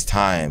darkest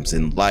times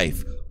in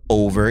life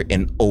over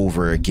and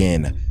over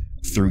again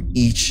through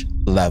each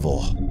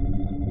level.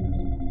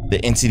 The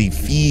entity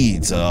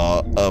feeds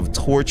of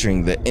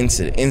torturing the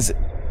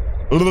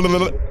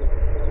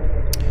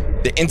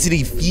The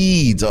entity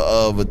feeds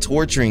of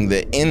torturing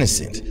the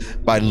innocent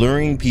by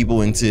luring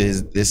people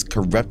into this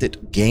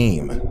corrupted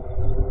game.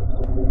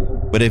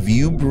 But if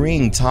you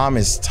bring Tom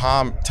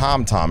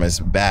Thomas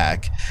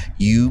back,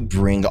 you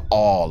bring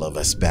all of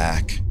us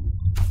back.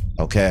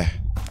 Okay?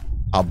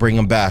 I'll bring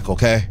him back,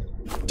 okay?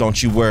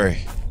 Don't you worry.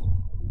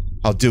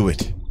 I'll do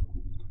it.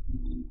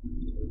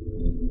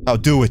 I'll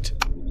do it.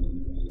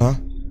 Huh?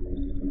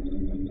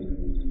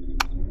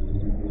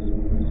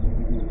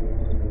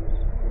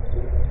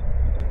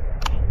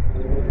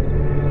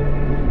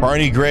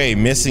 Barney Gray,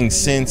 missing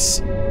since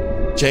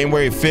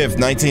January 5th,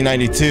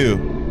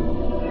 1992.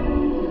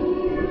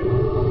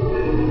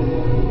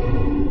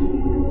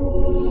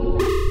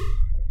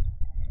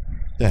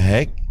 The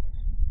heck?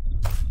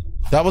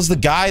 That was the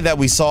guy that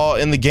we saw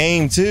in the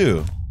game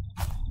too.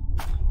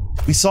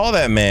 We saw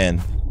that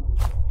man.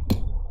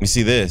 Let me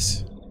see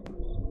this.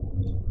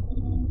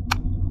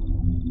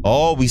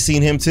 Oh, we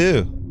seen him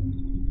too.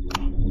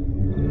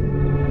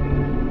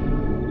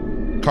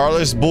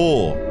 Carlos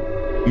Bull,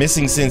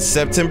 missing since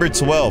September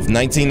 12th,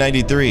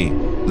 1993.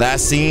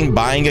 Last seen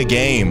buying a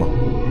game.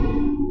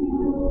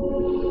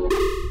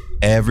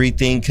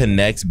 Everything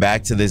connects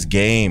back to this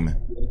game.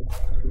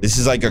 This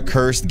is like a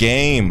cursed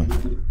game.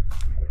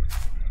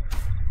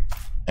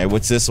 Hey,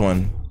 what's this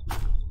one?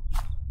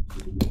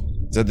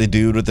 Is that the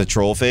dude with the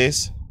troll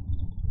face?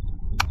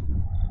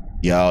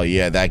 Yo,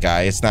 yeah, that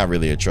guy. It's not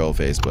really a troll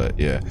face, but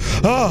yeah.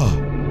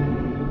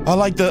 Oh, I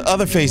like the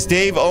other face.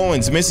 Dave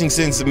Owens, missing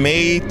since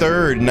May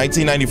 3rd,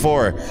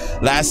 1994.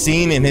 Last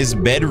seen in his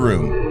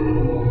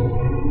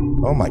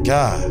bedroom. Oh my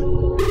God.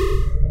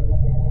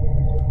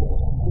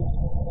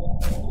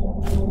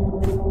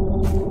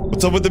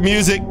 What's up with the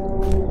music?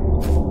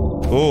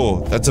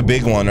 Oh, that's a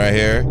big one right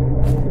here.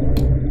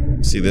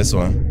 See this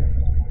one.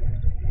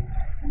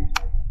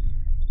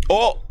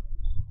 Oh!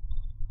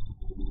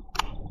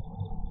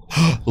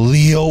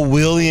 Leo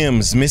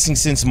Williams, missing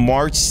since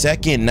March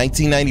 2nd,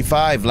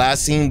 1995.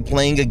 Last seen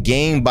playing a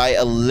game by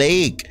a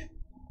lake.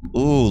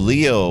 Ooh,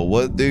 Leo,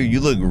 what, dude? You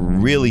look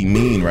really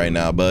mean right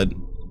now, bud.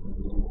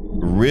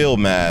 Real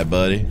mad,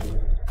 buddy.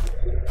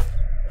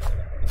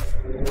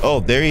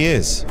 Oh, there he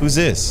is. Who's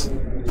this?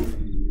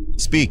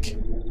 Speak.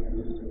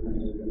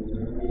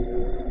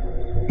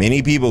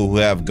 Many people who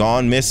have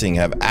gone missing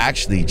have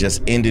actually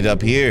just ended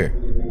up here.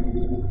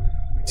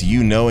 Do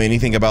you know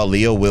anything about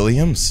Leo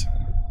Williams?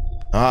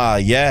 Ah,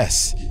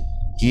 yes.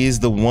 He is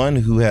the one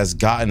who has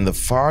gotten the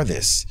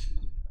farthest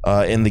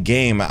in the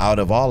game out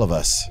of all of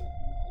us.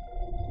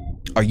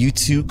 Are you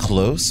too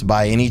close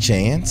by any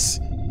chance?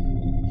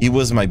 He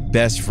was my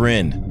best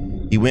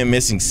friend. He went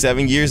missing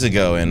 7 years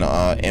ago,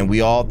 and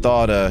we all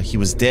thought he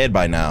was dead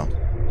by now.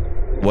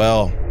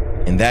 Well,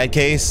 in that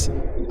case,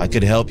 I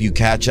could help you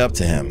catch up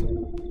to him.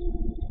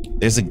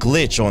 There's a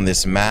glitch on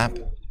this map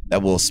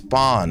that will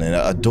spawn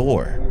a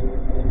door.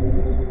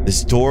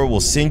 This door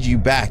will send you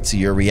back to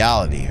your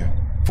reality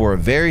for a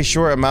very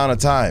short amount of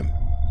time.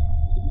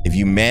 If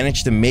you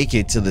manage to make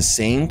it to the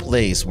same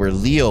place where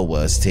Leo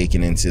was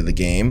taken into the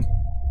game,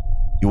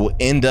 You will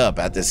end up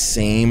at the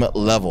same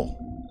level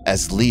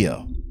as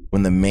Leo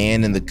when the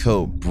man in the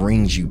coat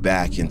brings you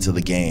back into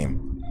the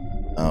game.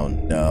 Oh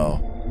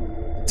no.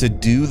 To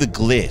do the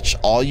glitch,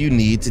 all you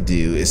need to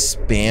do is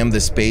spam the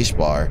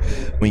spacebar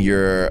when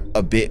you're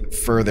a bit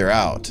further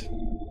out.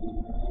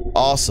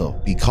 Also,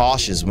 be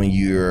cautious when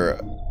you're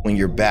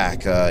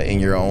back in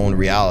your own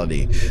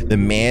reality. The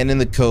man in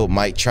the coat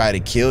might try to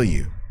kill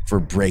you for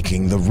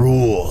breaking the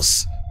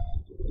rules.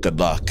 Good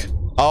luck.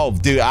 Oh,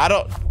 dude, I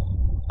don't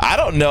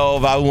know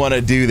if I want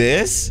to do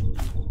this.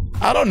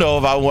 I don't know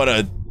if I want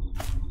to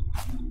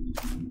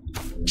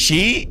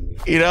cheat.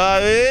 You know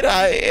what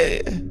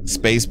I mean?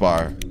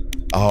 Spacebar.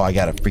 Oh, I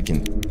got a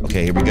freaking...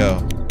 Okay, here we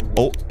go.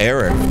 Oh,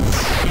 error.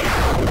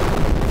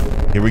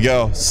 Here we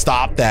go.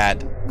 Stop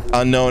that.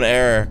 Unknown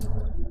error.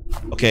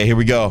 Okay, here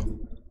we go.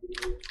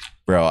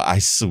 Bro, I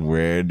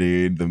swear,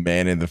 dude, the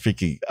man in the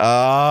freaking...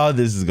 Oh,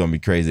 this is gonna be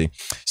crazy.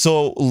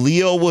 So,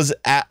 Leo was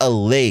at a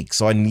lake,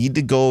 so I need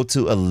to go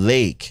to a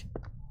lake.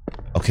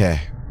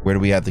 Okay, where do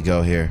we have to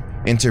go here?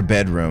 Enter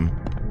bedroom.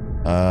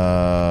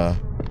 How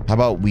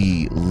about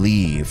we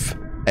leave?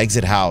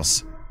 Exit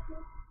house.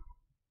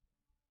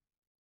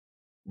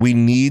 We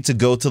need to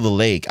go to the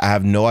lake. I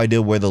have no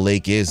idea where the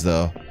lake is,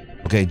 though.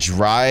 Okay,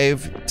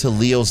 drive to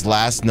Leo's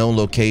last known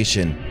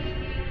location.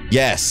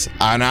 Yes,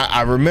 and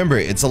I remember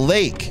it. It's a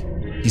lake.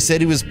 He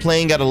said he was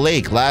playing at a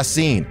lake last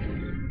scene.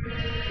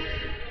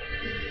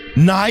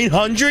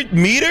 900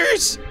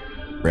 meters?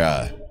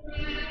 Bruh.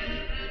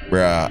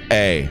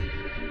 Hey.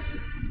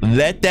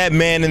 Let that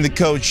man in the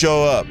coat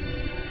show up.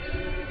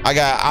 I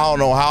don't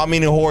know how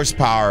many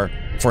horsepower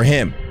for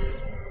him.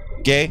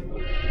 Okay?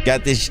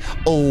 Got this.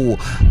 Oh.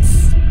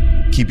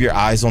 Keep your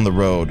eyes on the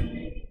road.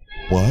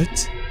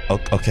 What?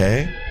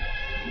 Okay.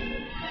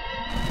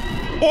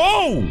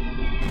 Whoa!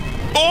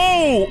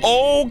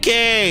 Oh,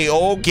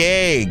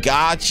 okay.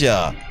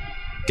 Gotcha.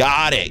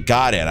 Got it.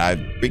 I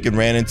freaking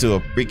ran into a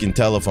freaking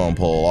telephone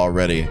pole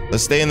already.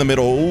 Let's stay in the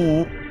middle.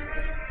 Ooh.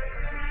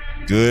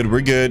 Good,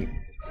 we're good.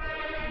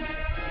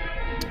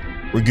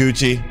 We're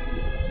Gucci.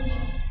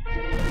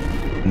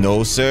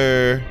 No,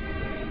 sir.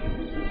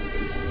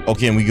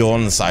 Okay, and we go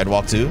on the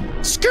sidewalk too?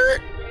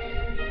 Skirt!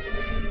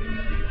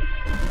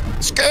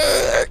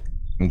 Skirt!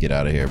 Let me get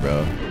out of here,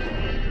 bro.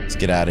 Let's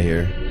get out of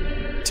here.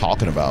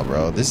 Talking about,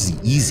 bro. This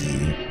is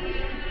easy.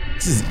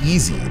 This is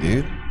easy,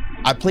 dude.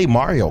 I play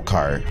Mario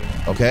Kart,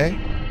 okay?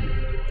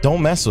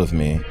 Don't mess with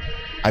me.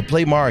 I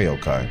play Mario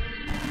Kart,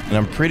 and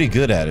I'm pretty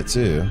good at it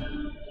too.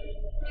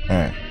 All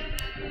right.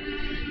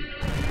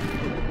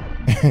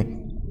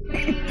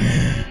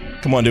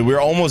 Come on, dude. We're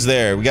almost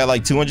there. We got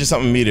like 200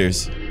 something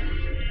meters.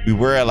 We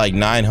were at like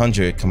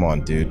 900. Come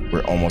on, dude.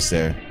 We're almost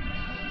there.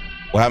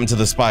 What happened to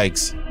the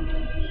spikes?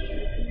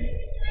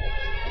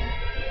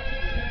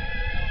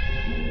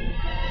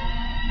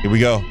 Here we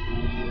go.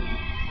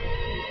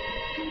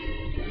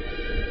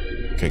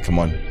 Okay, come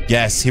on.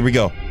 Yes, here we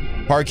go.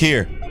 Park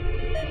here.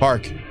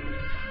 Park.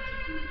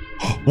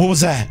 What was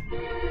that?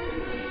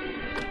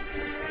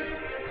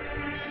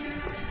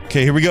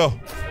 Okay, here we go.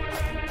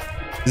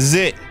 This is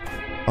it.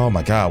 Oh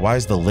my God, why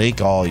is the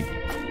lake all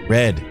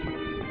red?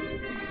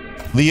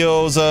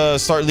 Leo's,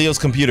 start Leo's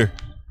computer.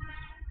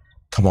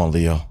 Come on,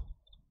 Leo.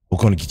 We're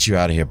gonna get you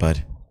out of here,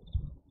 bud.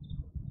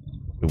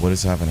 Wait, what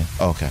is happening?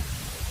 Oh, okay.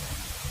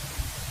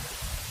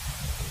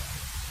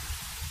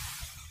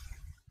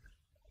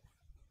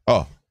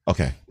 Oh,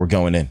 okay. We're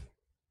going in.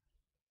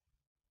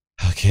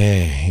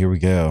 Okay, here we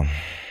go.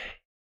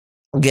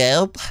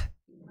 Yep.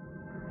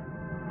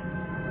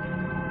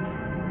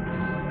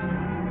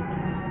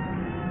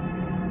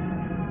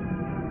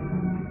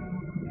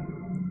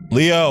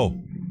 Leo.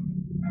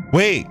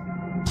 Wait.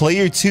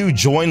 Player 2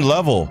 join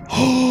level.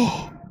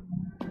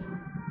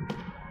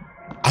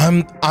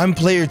 I'm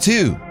player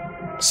 2.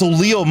 So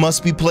Leo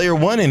must be player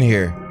 1 in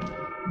here.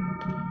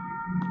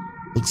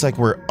 Looks like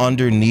we're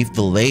underneath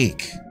the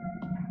lake.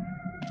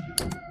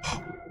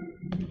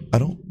 I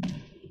don't...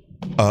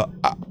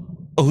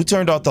 who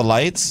turned off the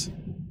lights?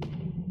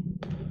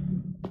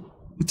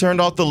 Who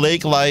turned off the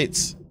lake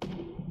lights?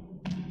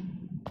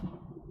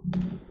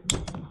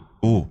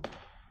 Ooh.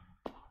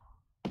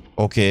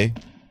 Okay.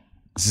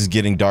 This is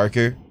getting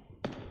darker.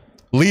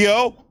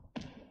 Leo?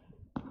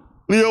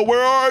 Leo,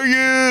 where are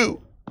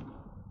you?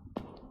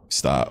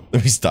 Stop.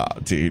 Let me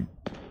stop, dude.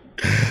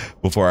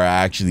 Before I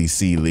actually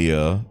see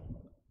Leo.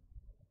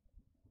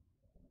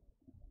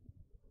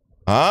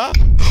 Huh?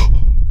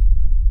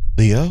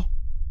 Leo?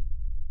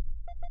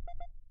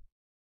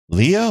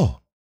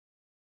 Leo?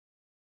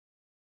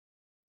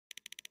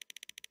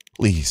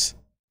 Please,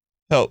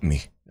 help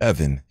me,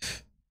 Evan.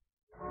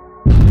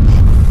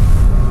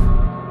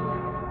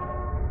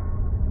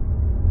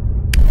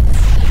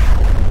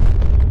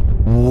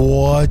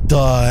 What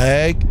the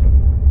heck?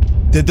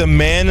 Did the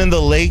man in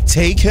the lake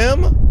take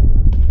him?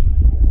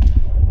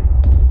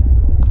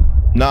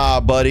 Nah,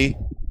 buddy.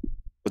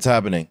 What's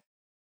happening?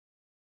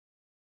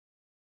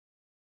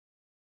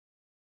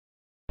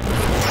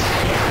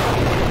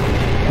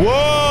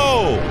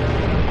 Whoa!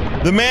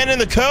 The man in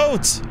the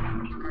coat!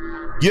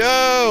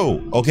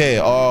 Yo! Okay,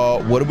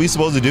 what are we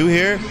supposed to do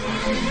here?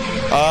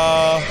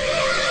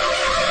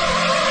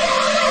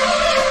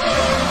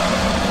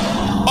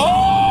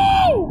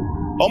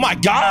 Oh my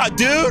God,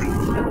 dude!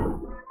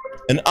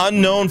 An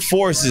unknown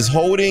force is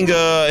holding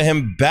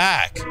him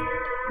back.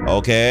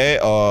 Okay,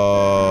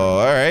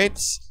 all right.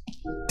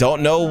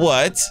 Don't know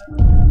what.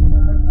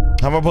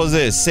 How am I supposed to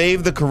do this?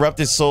 Save the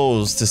corrupted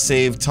souls to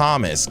save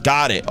Thomas.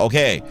 Got it,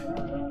 okay.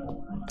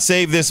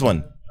 Save this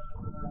one.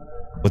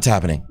 What's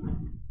happening?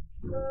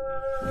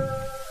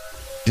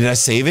 Did I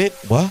save it?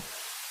 What?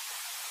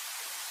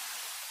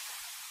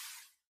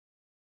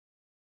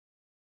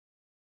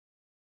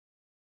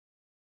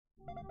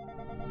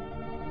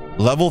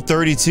 Level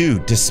 32,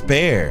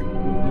 despair.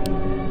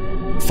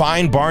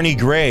 Find Barney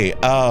Gray.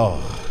 Oh.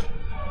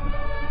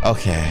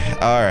 Okay.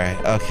 All right.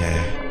 Okay.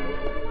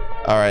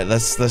 All right.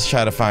 Let's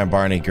try to find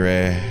Barney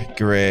Gray.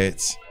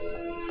 Great.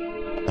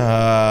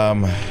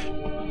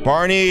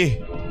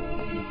 Barney.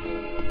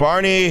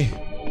 Barney.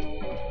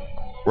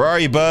 Where are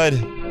you, bud?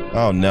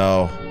 Oh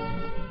no.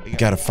 We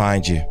gotta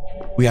find you.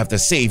 We have to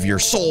save your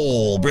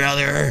soul,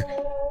 brother.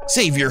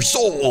 Save your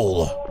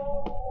soul.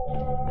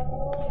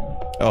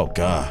 Oh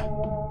God.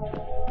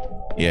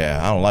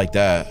 Yeah, I don't like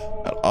that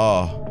at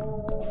all.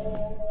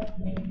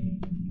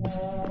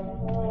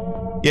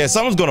 Yeah,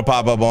 someone's gonna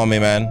pop up on me,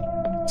 man.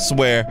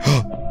 Swear.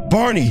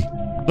 Barney,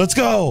 let's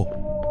go.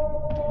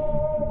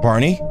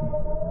 Barney?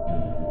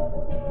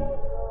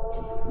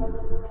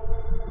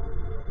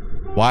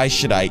 Why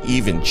should I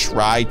even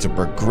try to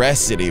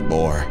progress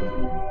anymore?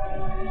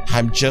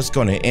 I'm just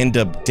gonna end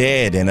up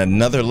dead in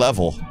another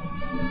level.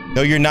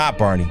 No, you're not,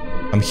 Barney.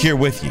 I'm here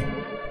with you.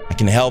 I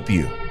can help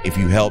you if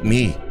you help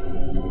me.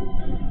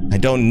 I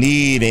don't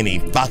need any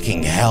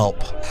fucking help.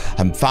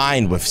 I'm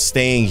fine with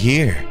staying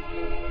here.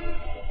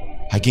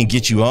 I can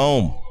get you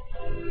home.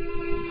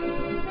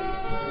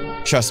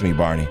 Trust me,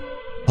 Barney.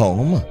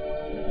 Home?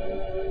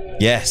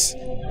 Yes,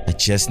 I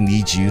just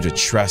need you to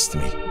trust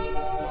me.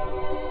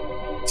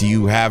 Do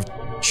you have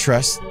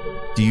trust?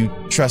 Do you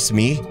trust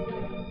me?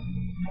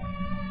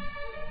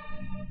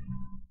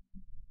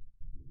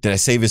 Did I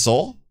save his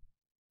soul?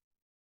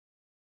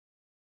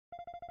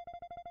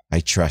 I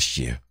trust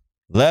you.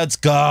 Let's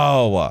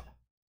go.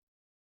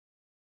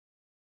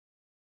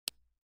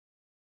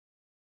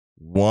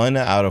 1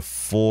 out of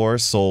 4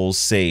 souls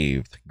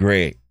saved.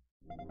 Great.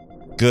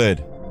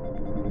 Good.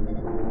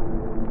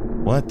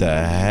 What the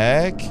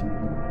heck?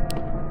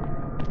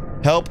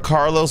 Help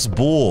Carlos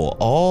Bull.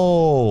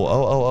 Oh.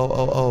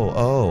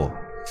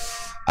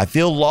 I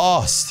feel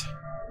lost.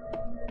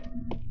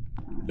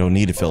 Don't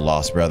need to feel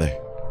lost, brother.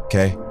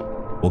 Okay?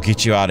 We'll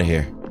get you out of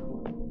here.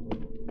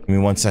 Give me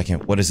 1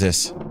 second. What is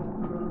this?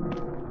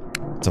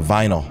 It's a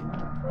vinyl.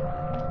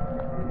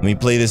 Let me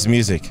play this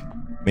music.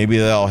 Maybe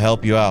that'll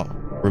help you out.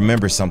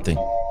 Remember something.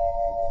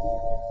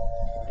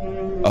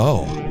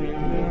 Oh.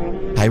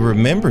 I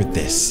remembered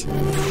this.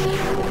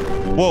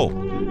 Whoa.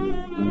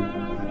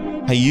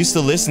 I used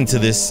to listen to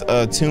this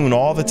tune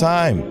all the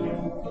time.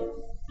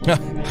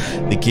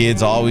 The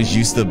kids always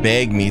used to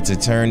beg me to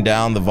turn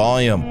down the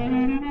volume.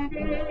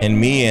 And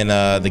me and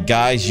the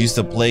guys used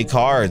to play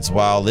cards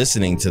while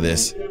listening to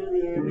this.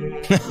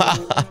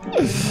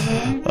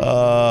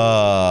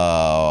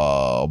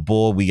 Oh,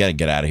 boy, we gotta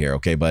get out of here,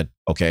 okay, bud?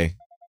 Okay.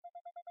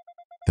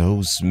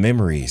 Those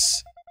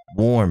memories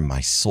warm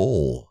my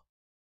soul.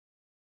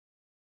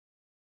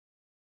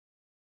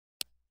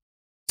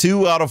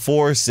 2 out of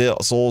 4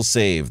 souls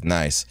saved.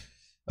 Nice.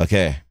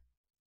 Okay.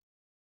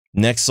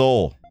 Next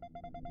soul.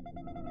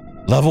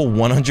 Level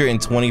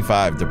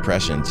 125,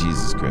 depression.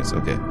 Jesus Christ.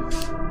 Okay.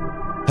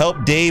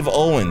 Help Dave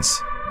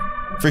Owens.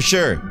 For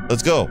sure.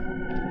 Let's go.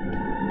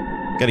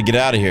 Gotta get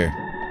out of here.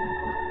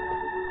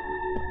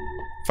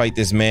 Fight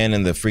this man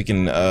in the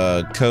freaking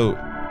coat.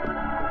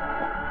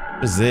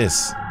 What is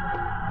this?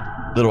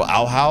 Little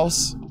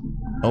outhouse?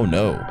 Oh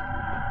no.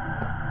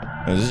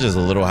 This is just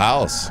a little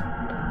house.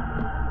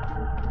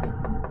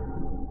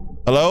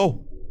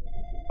 Hello?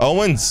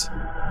 Owens?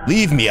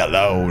 Leave me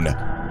alone.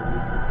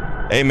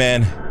 Hey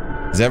man,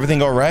 is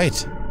everything all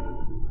right?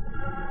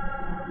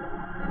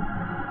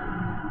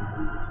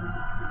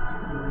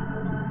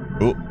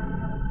 Oh.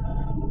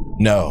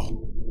 No.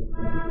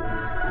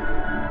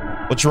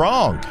 What's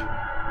wrong?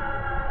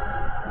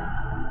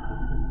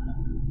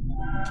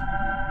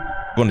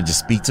 You want to just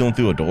speak to him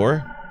through a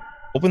door?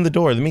 Open the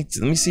door. Let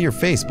me see your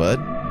face, bud.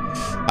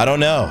 I don't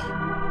know.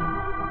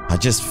 I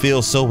just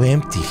feel so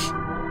empty.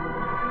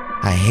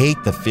 I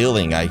hate the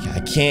feeling. I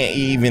can't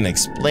even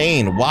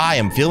explain why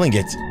I'm feeling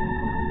it.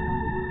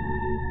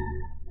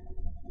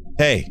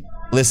 Hey,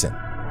 listen.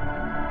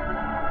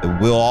 There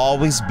will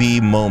always be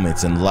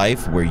moments in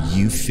life where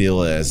you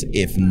feel as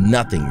if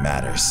nothing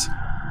matters.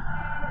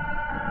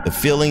 The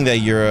feeling that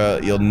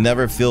you'll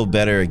never feel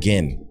better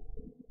again.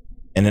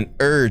 And an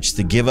urge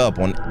to give up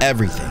on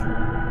everything.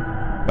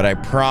 But I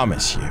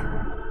promise you,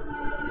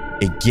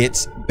 it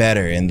gets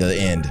better in the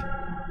end.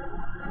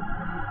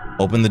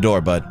 Open the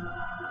door, bud.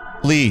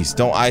 Please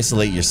don't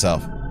isolate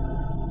yourself.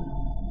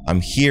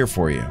 I'm here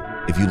for you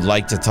if you'd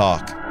like to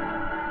talk.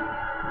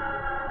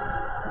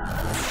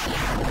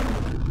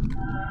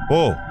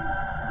 Whoa.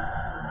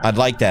 I'd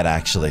like that,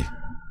 actually.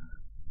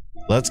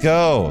 Let's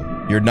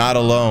go. You're not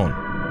alone.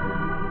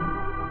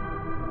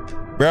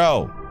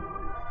 Bro.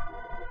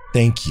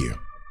 Thank you.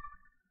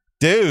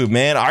 Dude,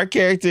 man, our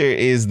character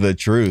is the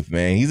truth,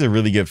 man. He's a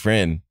really good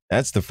friend.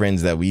 That's the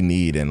friends that we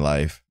need in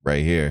life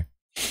right here.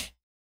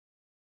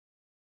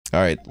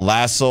 All right,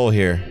 last soul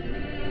here.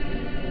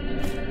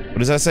 What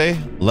does that say?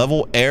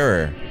 Level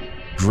error.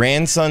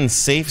 Grandson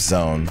safe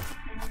zone.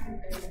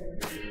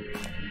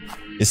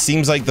 It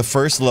seems like the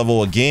first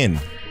level again.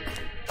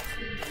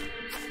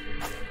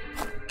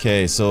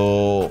 Okay,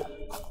 so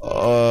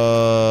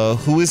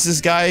who is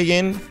this guy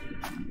again?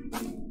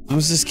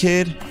 Who's this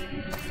kid?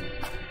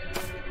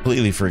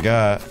 Completely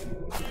forgot.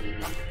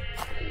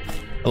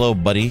 Hello,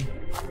 buddy.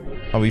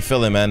 How we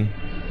feeling, man?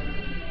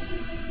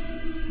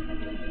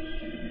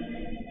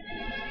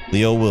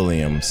 Leo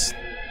Williams.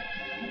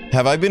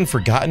 Have I been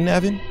forgotten,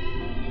 Evan?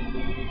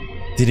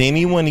 Did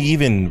anyone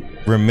even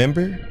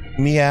remember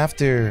me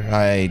after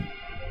I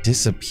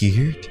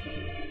disappeared?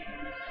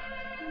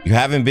 You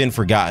haven't been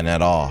forgotten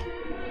at all.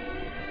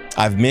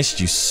 I've missed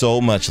you so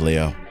much,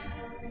 Leo.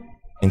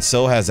 And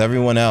so has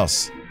everyone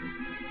else.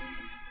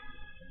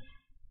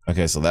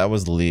 Okay, so that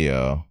was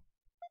Leo.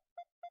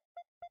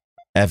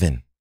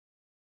 Evan.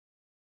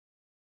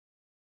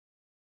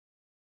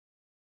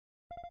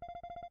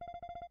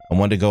 I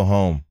want to go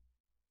home.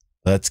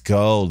 Let's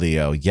go,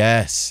 Leo.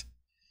 Yes.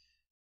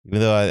 Even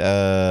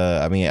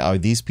though I mean, are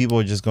these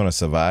people just going to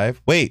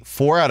survive? Wait,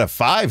 4 out of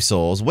 5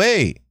 souls.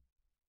 Wait.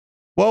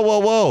 Whoa, whoa,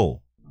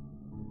 whoa.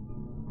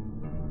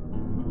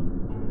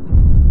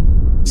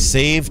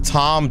 Save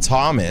Tom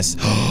Thomas.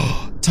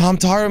 Tom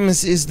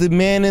Thomas is the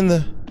man in the...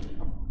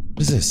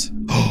 What is this?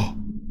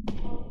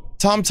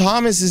 Tom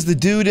Thomas is the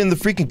dude in the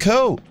freaking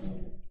coat.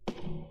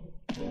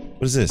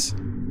 What is this?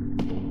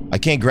 I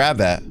can't grab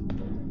that.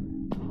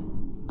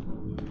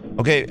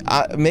 Okay,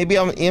 maybe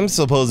I am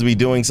supposed to be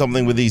doing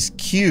something with these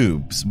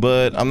cubes,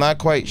 but I'm not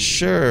quite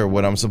sure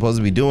what I'm supposed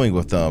to be doing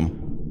with them.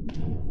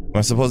 Am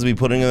I supposed to be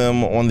putting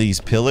them on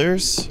these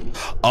pillars?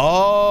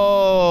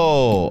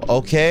 Oh,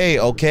 okay,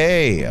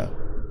 okay.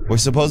 We're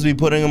supposed to be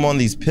putting them on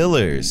these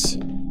pillars.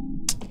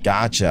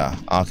 Gotcha.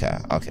 Okay,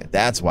 okay.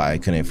 That's why I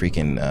couldn't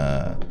freaking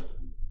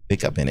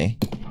pick up any.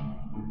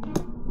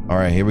 All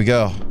right, here we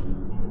go.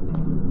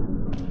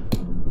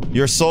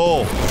 Your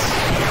soul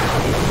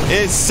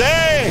is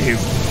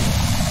saved.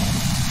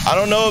 I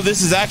don't know if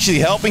this is actually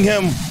helping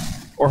him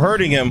or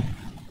hurting him,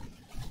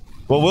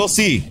 but we'll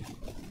see.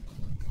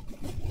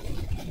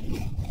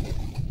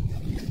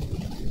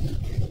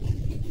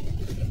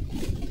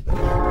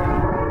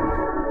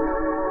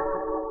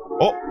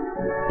 Oh,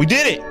 we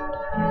did it.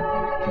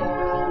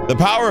 The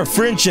power of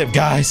friendship,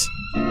 guys.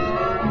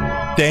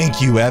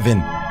 Thank you, Evan.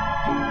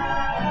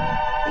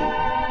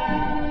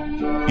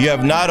 You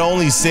have not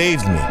only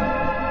saved me,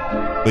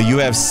 but you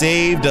have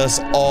saved us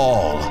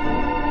all.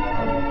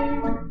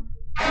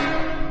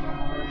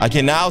 I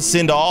can now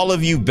send all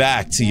of you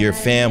back to your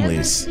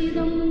families.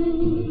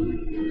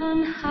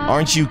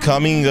 Aren't you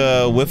coming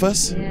with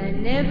us?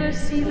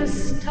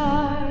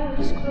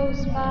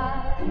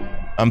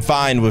 I'm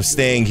fine with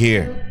staying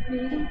here.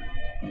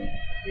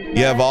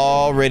 You have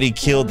already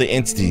killed the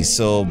entities,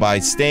 so by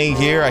staying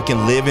here, I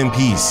can live in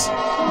peace.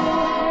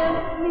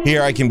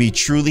 Here, I can be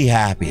truly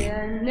happy.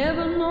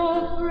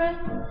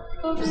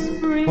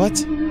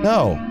 What?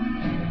 No.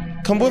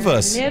 Come with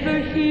us.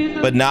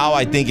 But now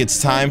I think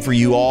it's time for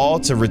you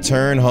all to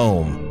return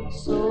home.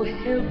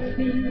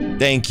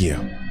 Thank you,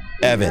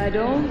 Evan.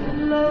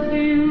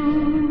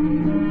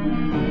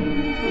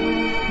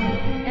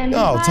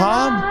 No,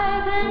 Tom.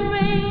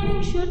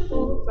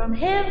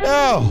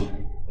 No.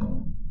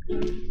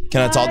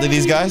 Can I talk to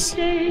these guys?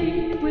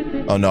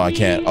 Oh, no, I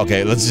can't.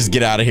 Okay, let's just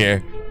get out of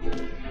here.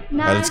 All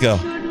right, let's go.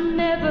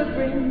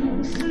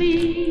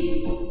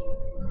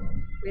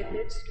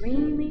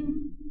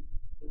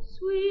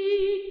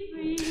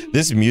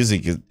 This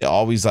music is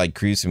always like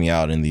creeps me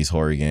out in these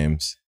horror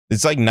games.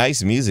 It's like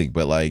nice music,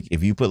 but like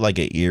if you put like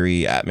an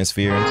eerie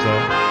atmosphere and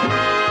stuff.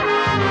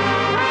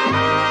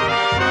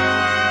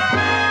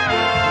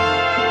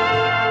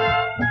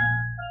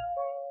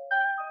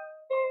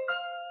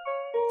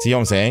 See what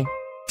I'm saying?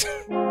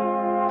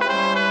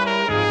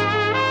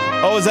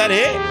 Oh, is that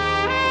it?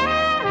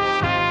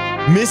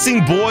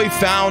 Missing boy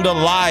found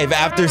alive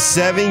after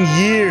 7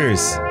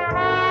 years.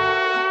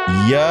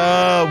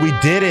 Yeah, we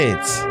did it.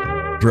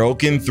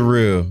 Broken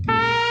through.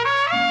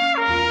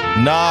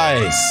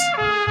 Nice.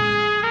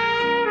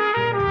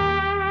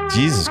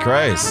 Jesus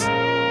Christ.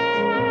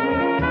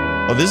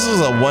 Oh, this is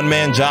a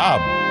one-man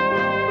job.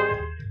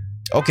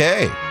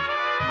 Okay.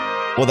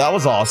 Well, that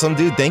was awesome,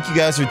 dude. Thank you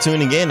guys for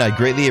tuning in. I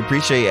greatly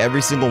appreciate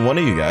every single one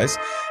of you guys.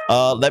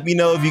 Let me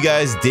know if you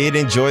guys did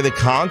enjoy the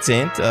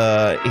content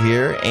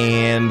here,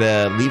 and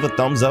leave a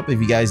thumbs up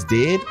if you guys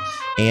did,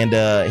 and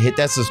hit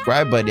that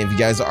subscribe button if you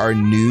guys are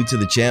new to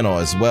the channel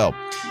as well.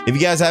 If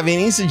you guys have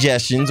any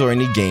suggestions or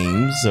any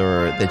games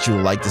or that you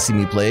would like to see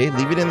me play,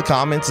 leave it in the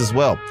comments as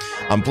well.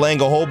 I'm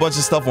playing a whole bunch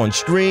of stuff on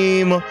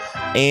stream,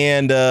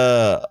 and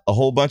a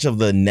whole bunch of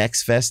the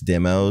Next Fest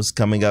demos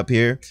coming up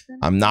here.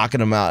 I'm knocking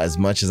them out as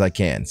much as I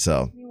can,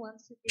 so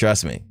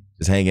trust me,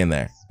 just hang in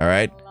there. All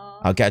right,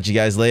 I'll catch you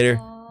guys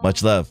later.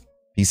 Much love.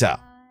 Peace out.